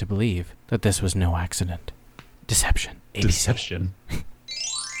reason to believe that this was no accident. Deception. ABC. Deception.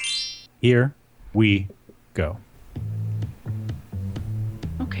 Here we go.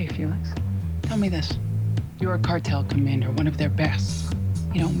 Okay, Felix. Tell me this. You're a cartel commander, one of their best.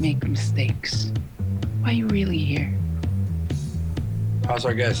 You don't make mistakes. Why are you really here? How's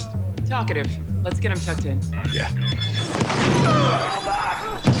our guest? Talkative. Let's get him tucked in. Yeah.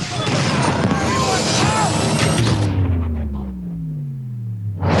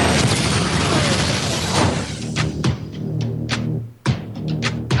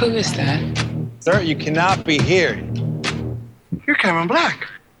 Who is that? Sir, you cannot be here. You're Cameron Black.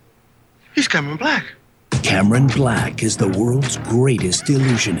 He's Cameron Black. Cameron Black is the world's greatest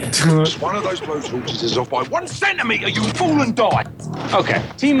illusionist. One of those blue torches is off by 1 centimeter, you fool, and die. Okay,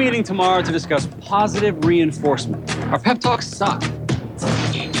 team meeting tomorrow to discuss positive reinforcement. Our pep talks suck.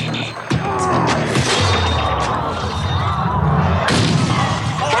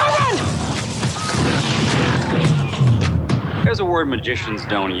 There's a word magicians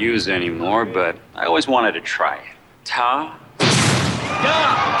don't use anymore, but I always wanted to try it.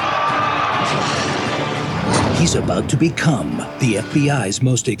 He's about to become the FBI's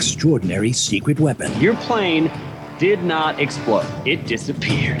most extraordinary secret weapon. Your plane did not explode. It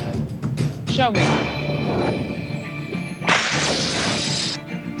disappeared. Show me.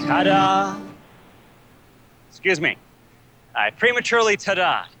 Ta-da! Excuse me. I prematurely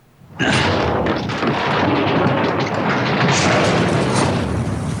ta-da.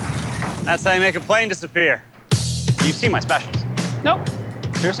 That's how you make a plane disappear. You've seen my specials. Nope.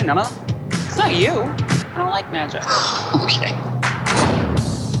 Seriously, none of them? It's not you. I don't like magic. Okay.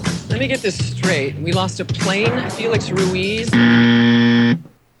 Let me get this straight. We lost a plane, Felix Ruiz.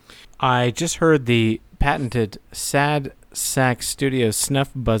 I just heard the patented Sad Sack Studios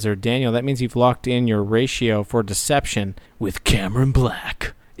snuff buzzer. Daniel, that means you've locked in your ratio for deception with Cameron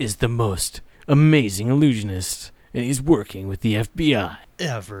Black is the most amazing illusionist, and he's working with the FBI.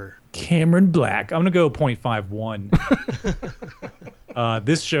 Ever. Cameron Black. I'm going to go 0.51.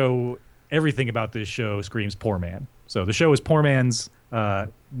 This show everything about this show screams poor man. So the show is poor man's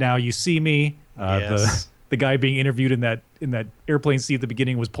Now You See Me. Yes. The guy being interviewed in that airplane seat at the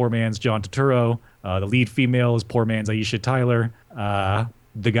beginning was poor man's John Turturro. The lead female is poor man's Aisha Tyler.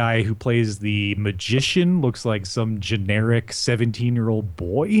 The guy who plays the magician looks like some generic 17-year-old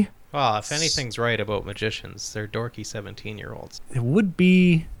boy. Well, if anything's right about magicians, they're dorky 17-year-olds. It would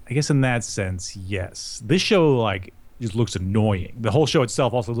be, I guess, in that sense, yes. This show, like, just looks annoying. The whole show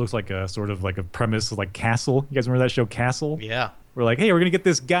itself also looks like a sort of like a premise of like Castle. You guys remember that show, Castle? Yeah. We're like, hey, we're going to get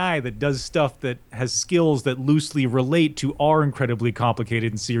this guy that does stuff that has skills that loosely relate to our incredibly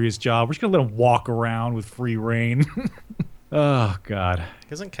complicated and serious job. We're just going to let him walk around with free reign. Oh, God.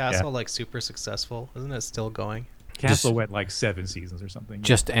 Isn't Castle like super successful? Isn't it still going? Castle went like 7 seasons or something.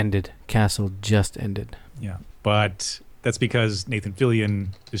 Just ended. Castle just ended. Yeah. But that's because Nathan Fillion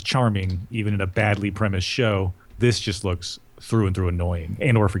is charming, even in a badly premised show. This just looks through and through annoying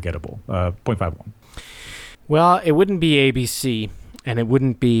and or forgettable. 0.51. Well, it wouldn't be ABC, and it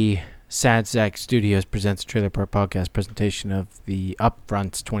wouldn't be Sad Sack Studios presents a Trailer Park Podcast presentation of the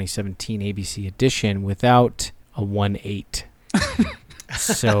Upfronts 2017 ABC edition without a 1.8.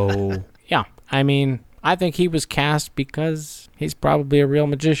 So, yeah. I mean, I think he was cast because he's probably a real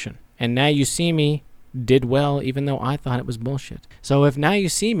magician. And Now You See Me did well, even though I thought it was bullshit. So if Now You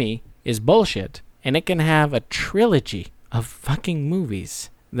See Me is bullshit, and it can have a trilogy of fucking movies,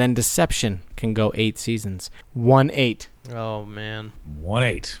 then Deception can go 8 seasons. 1.8. Oh, man.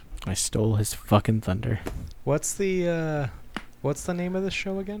 1.8. I stole his fucking thunder. What's the name of the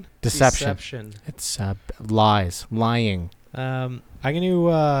show again? Deception. It's lies. Lying. I'm going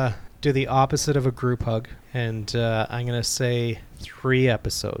to do the opposite of a group hug, and I'm going to say 3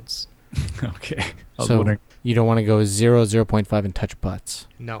 episodes. Okay. So you don't want to go 0, 0.5, and touch butts?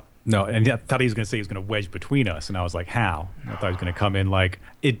 No. No, and I thought he was going to say he was going to wedge between us, and I was like, how? I thought he was going to come in like,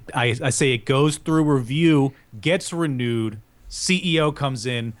 I say it goes through review, gets renewed, CEO comes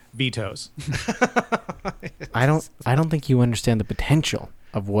in, vetoes. I don't think you understand the potential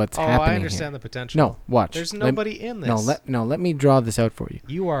of what's happening I understand here. the potential. No, watch. There's nobody in this. Let me draw this out for you.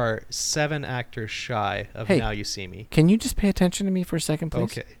 You are 7 actors shy of Now You See Me. Can you just pay attention to me for a second, please?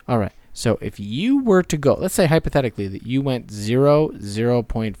 Okay. All right. So if you were to go, let's say hypothetically that you went 0,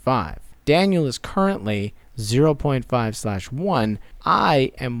 0.5. Daniel is currently 0.5/1.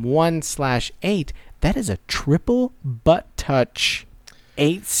 I am 1/8. That is a triple butt touch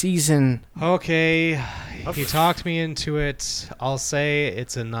 8 season. Okay. You talked me into it. I'll say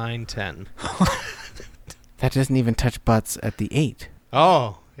it's a 9/10. That doesn't even touch butts at the 8.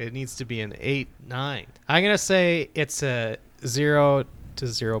 Oh, it needs to be an 8/9. I'm going to say it's a 0 to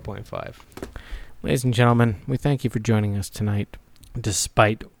 0.5. Ladies and gentlemen, we thank you for joining us tonight,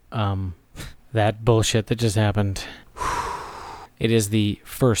 despite that bullshit that just happened. It is the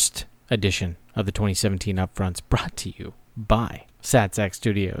first edition of the 2017 Upfronts, brought to you by Sad Sack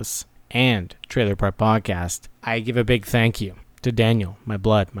Studios and Trailer Park Podcast. I give a big thank you to Daniel, my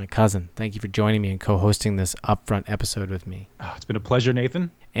blood, my cousin. Thank you for joining me and co-hosting this Upfront episode with me. Oh, it's been a pleasure,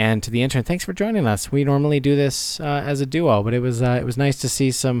 Nathan. And to the intern, thanks for joining us. We normally do this as a duo, but it was nice to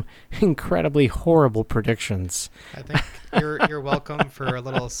see some incredibly horrible predictions. I think you're welcome for a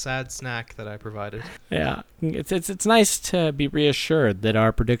little sad snack that I provided. Yeah, it's nice to be reassured that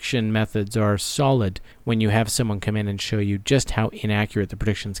our prediction methods are solid when you have someone come in and show you just how inaccurate the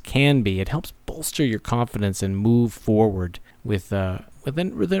predictions can be. It helps bolster your confidence and move forward with a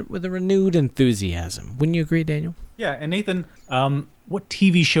renewed enthusiasm. Wouldn't you agree, Daniel? Yeah, and Nathan, what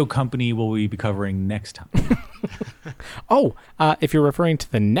TV show company will we be covering next time? If you're referring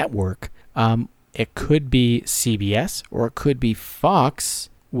to the network, it could be CBS or it could be Fox.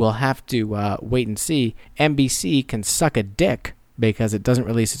 We'll have to wait and see. NBC can suck a dick because it doesn't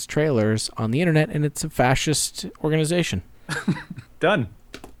release its trailers on the internet, and it's a fascist organization. Done.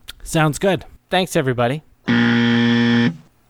 Sounds good. Thanks, everybody.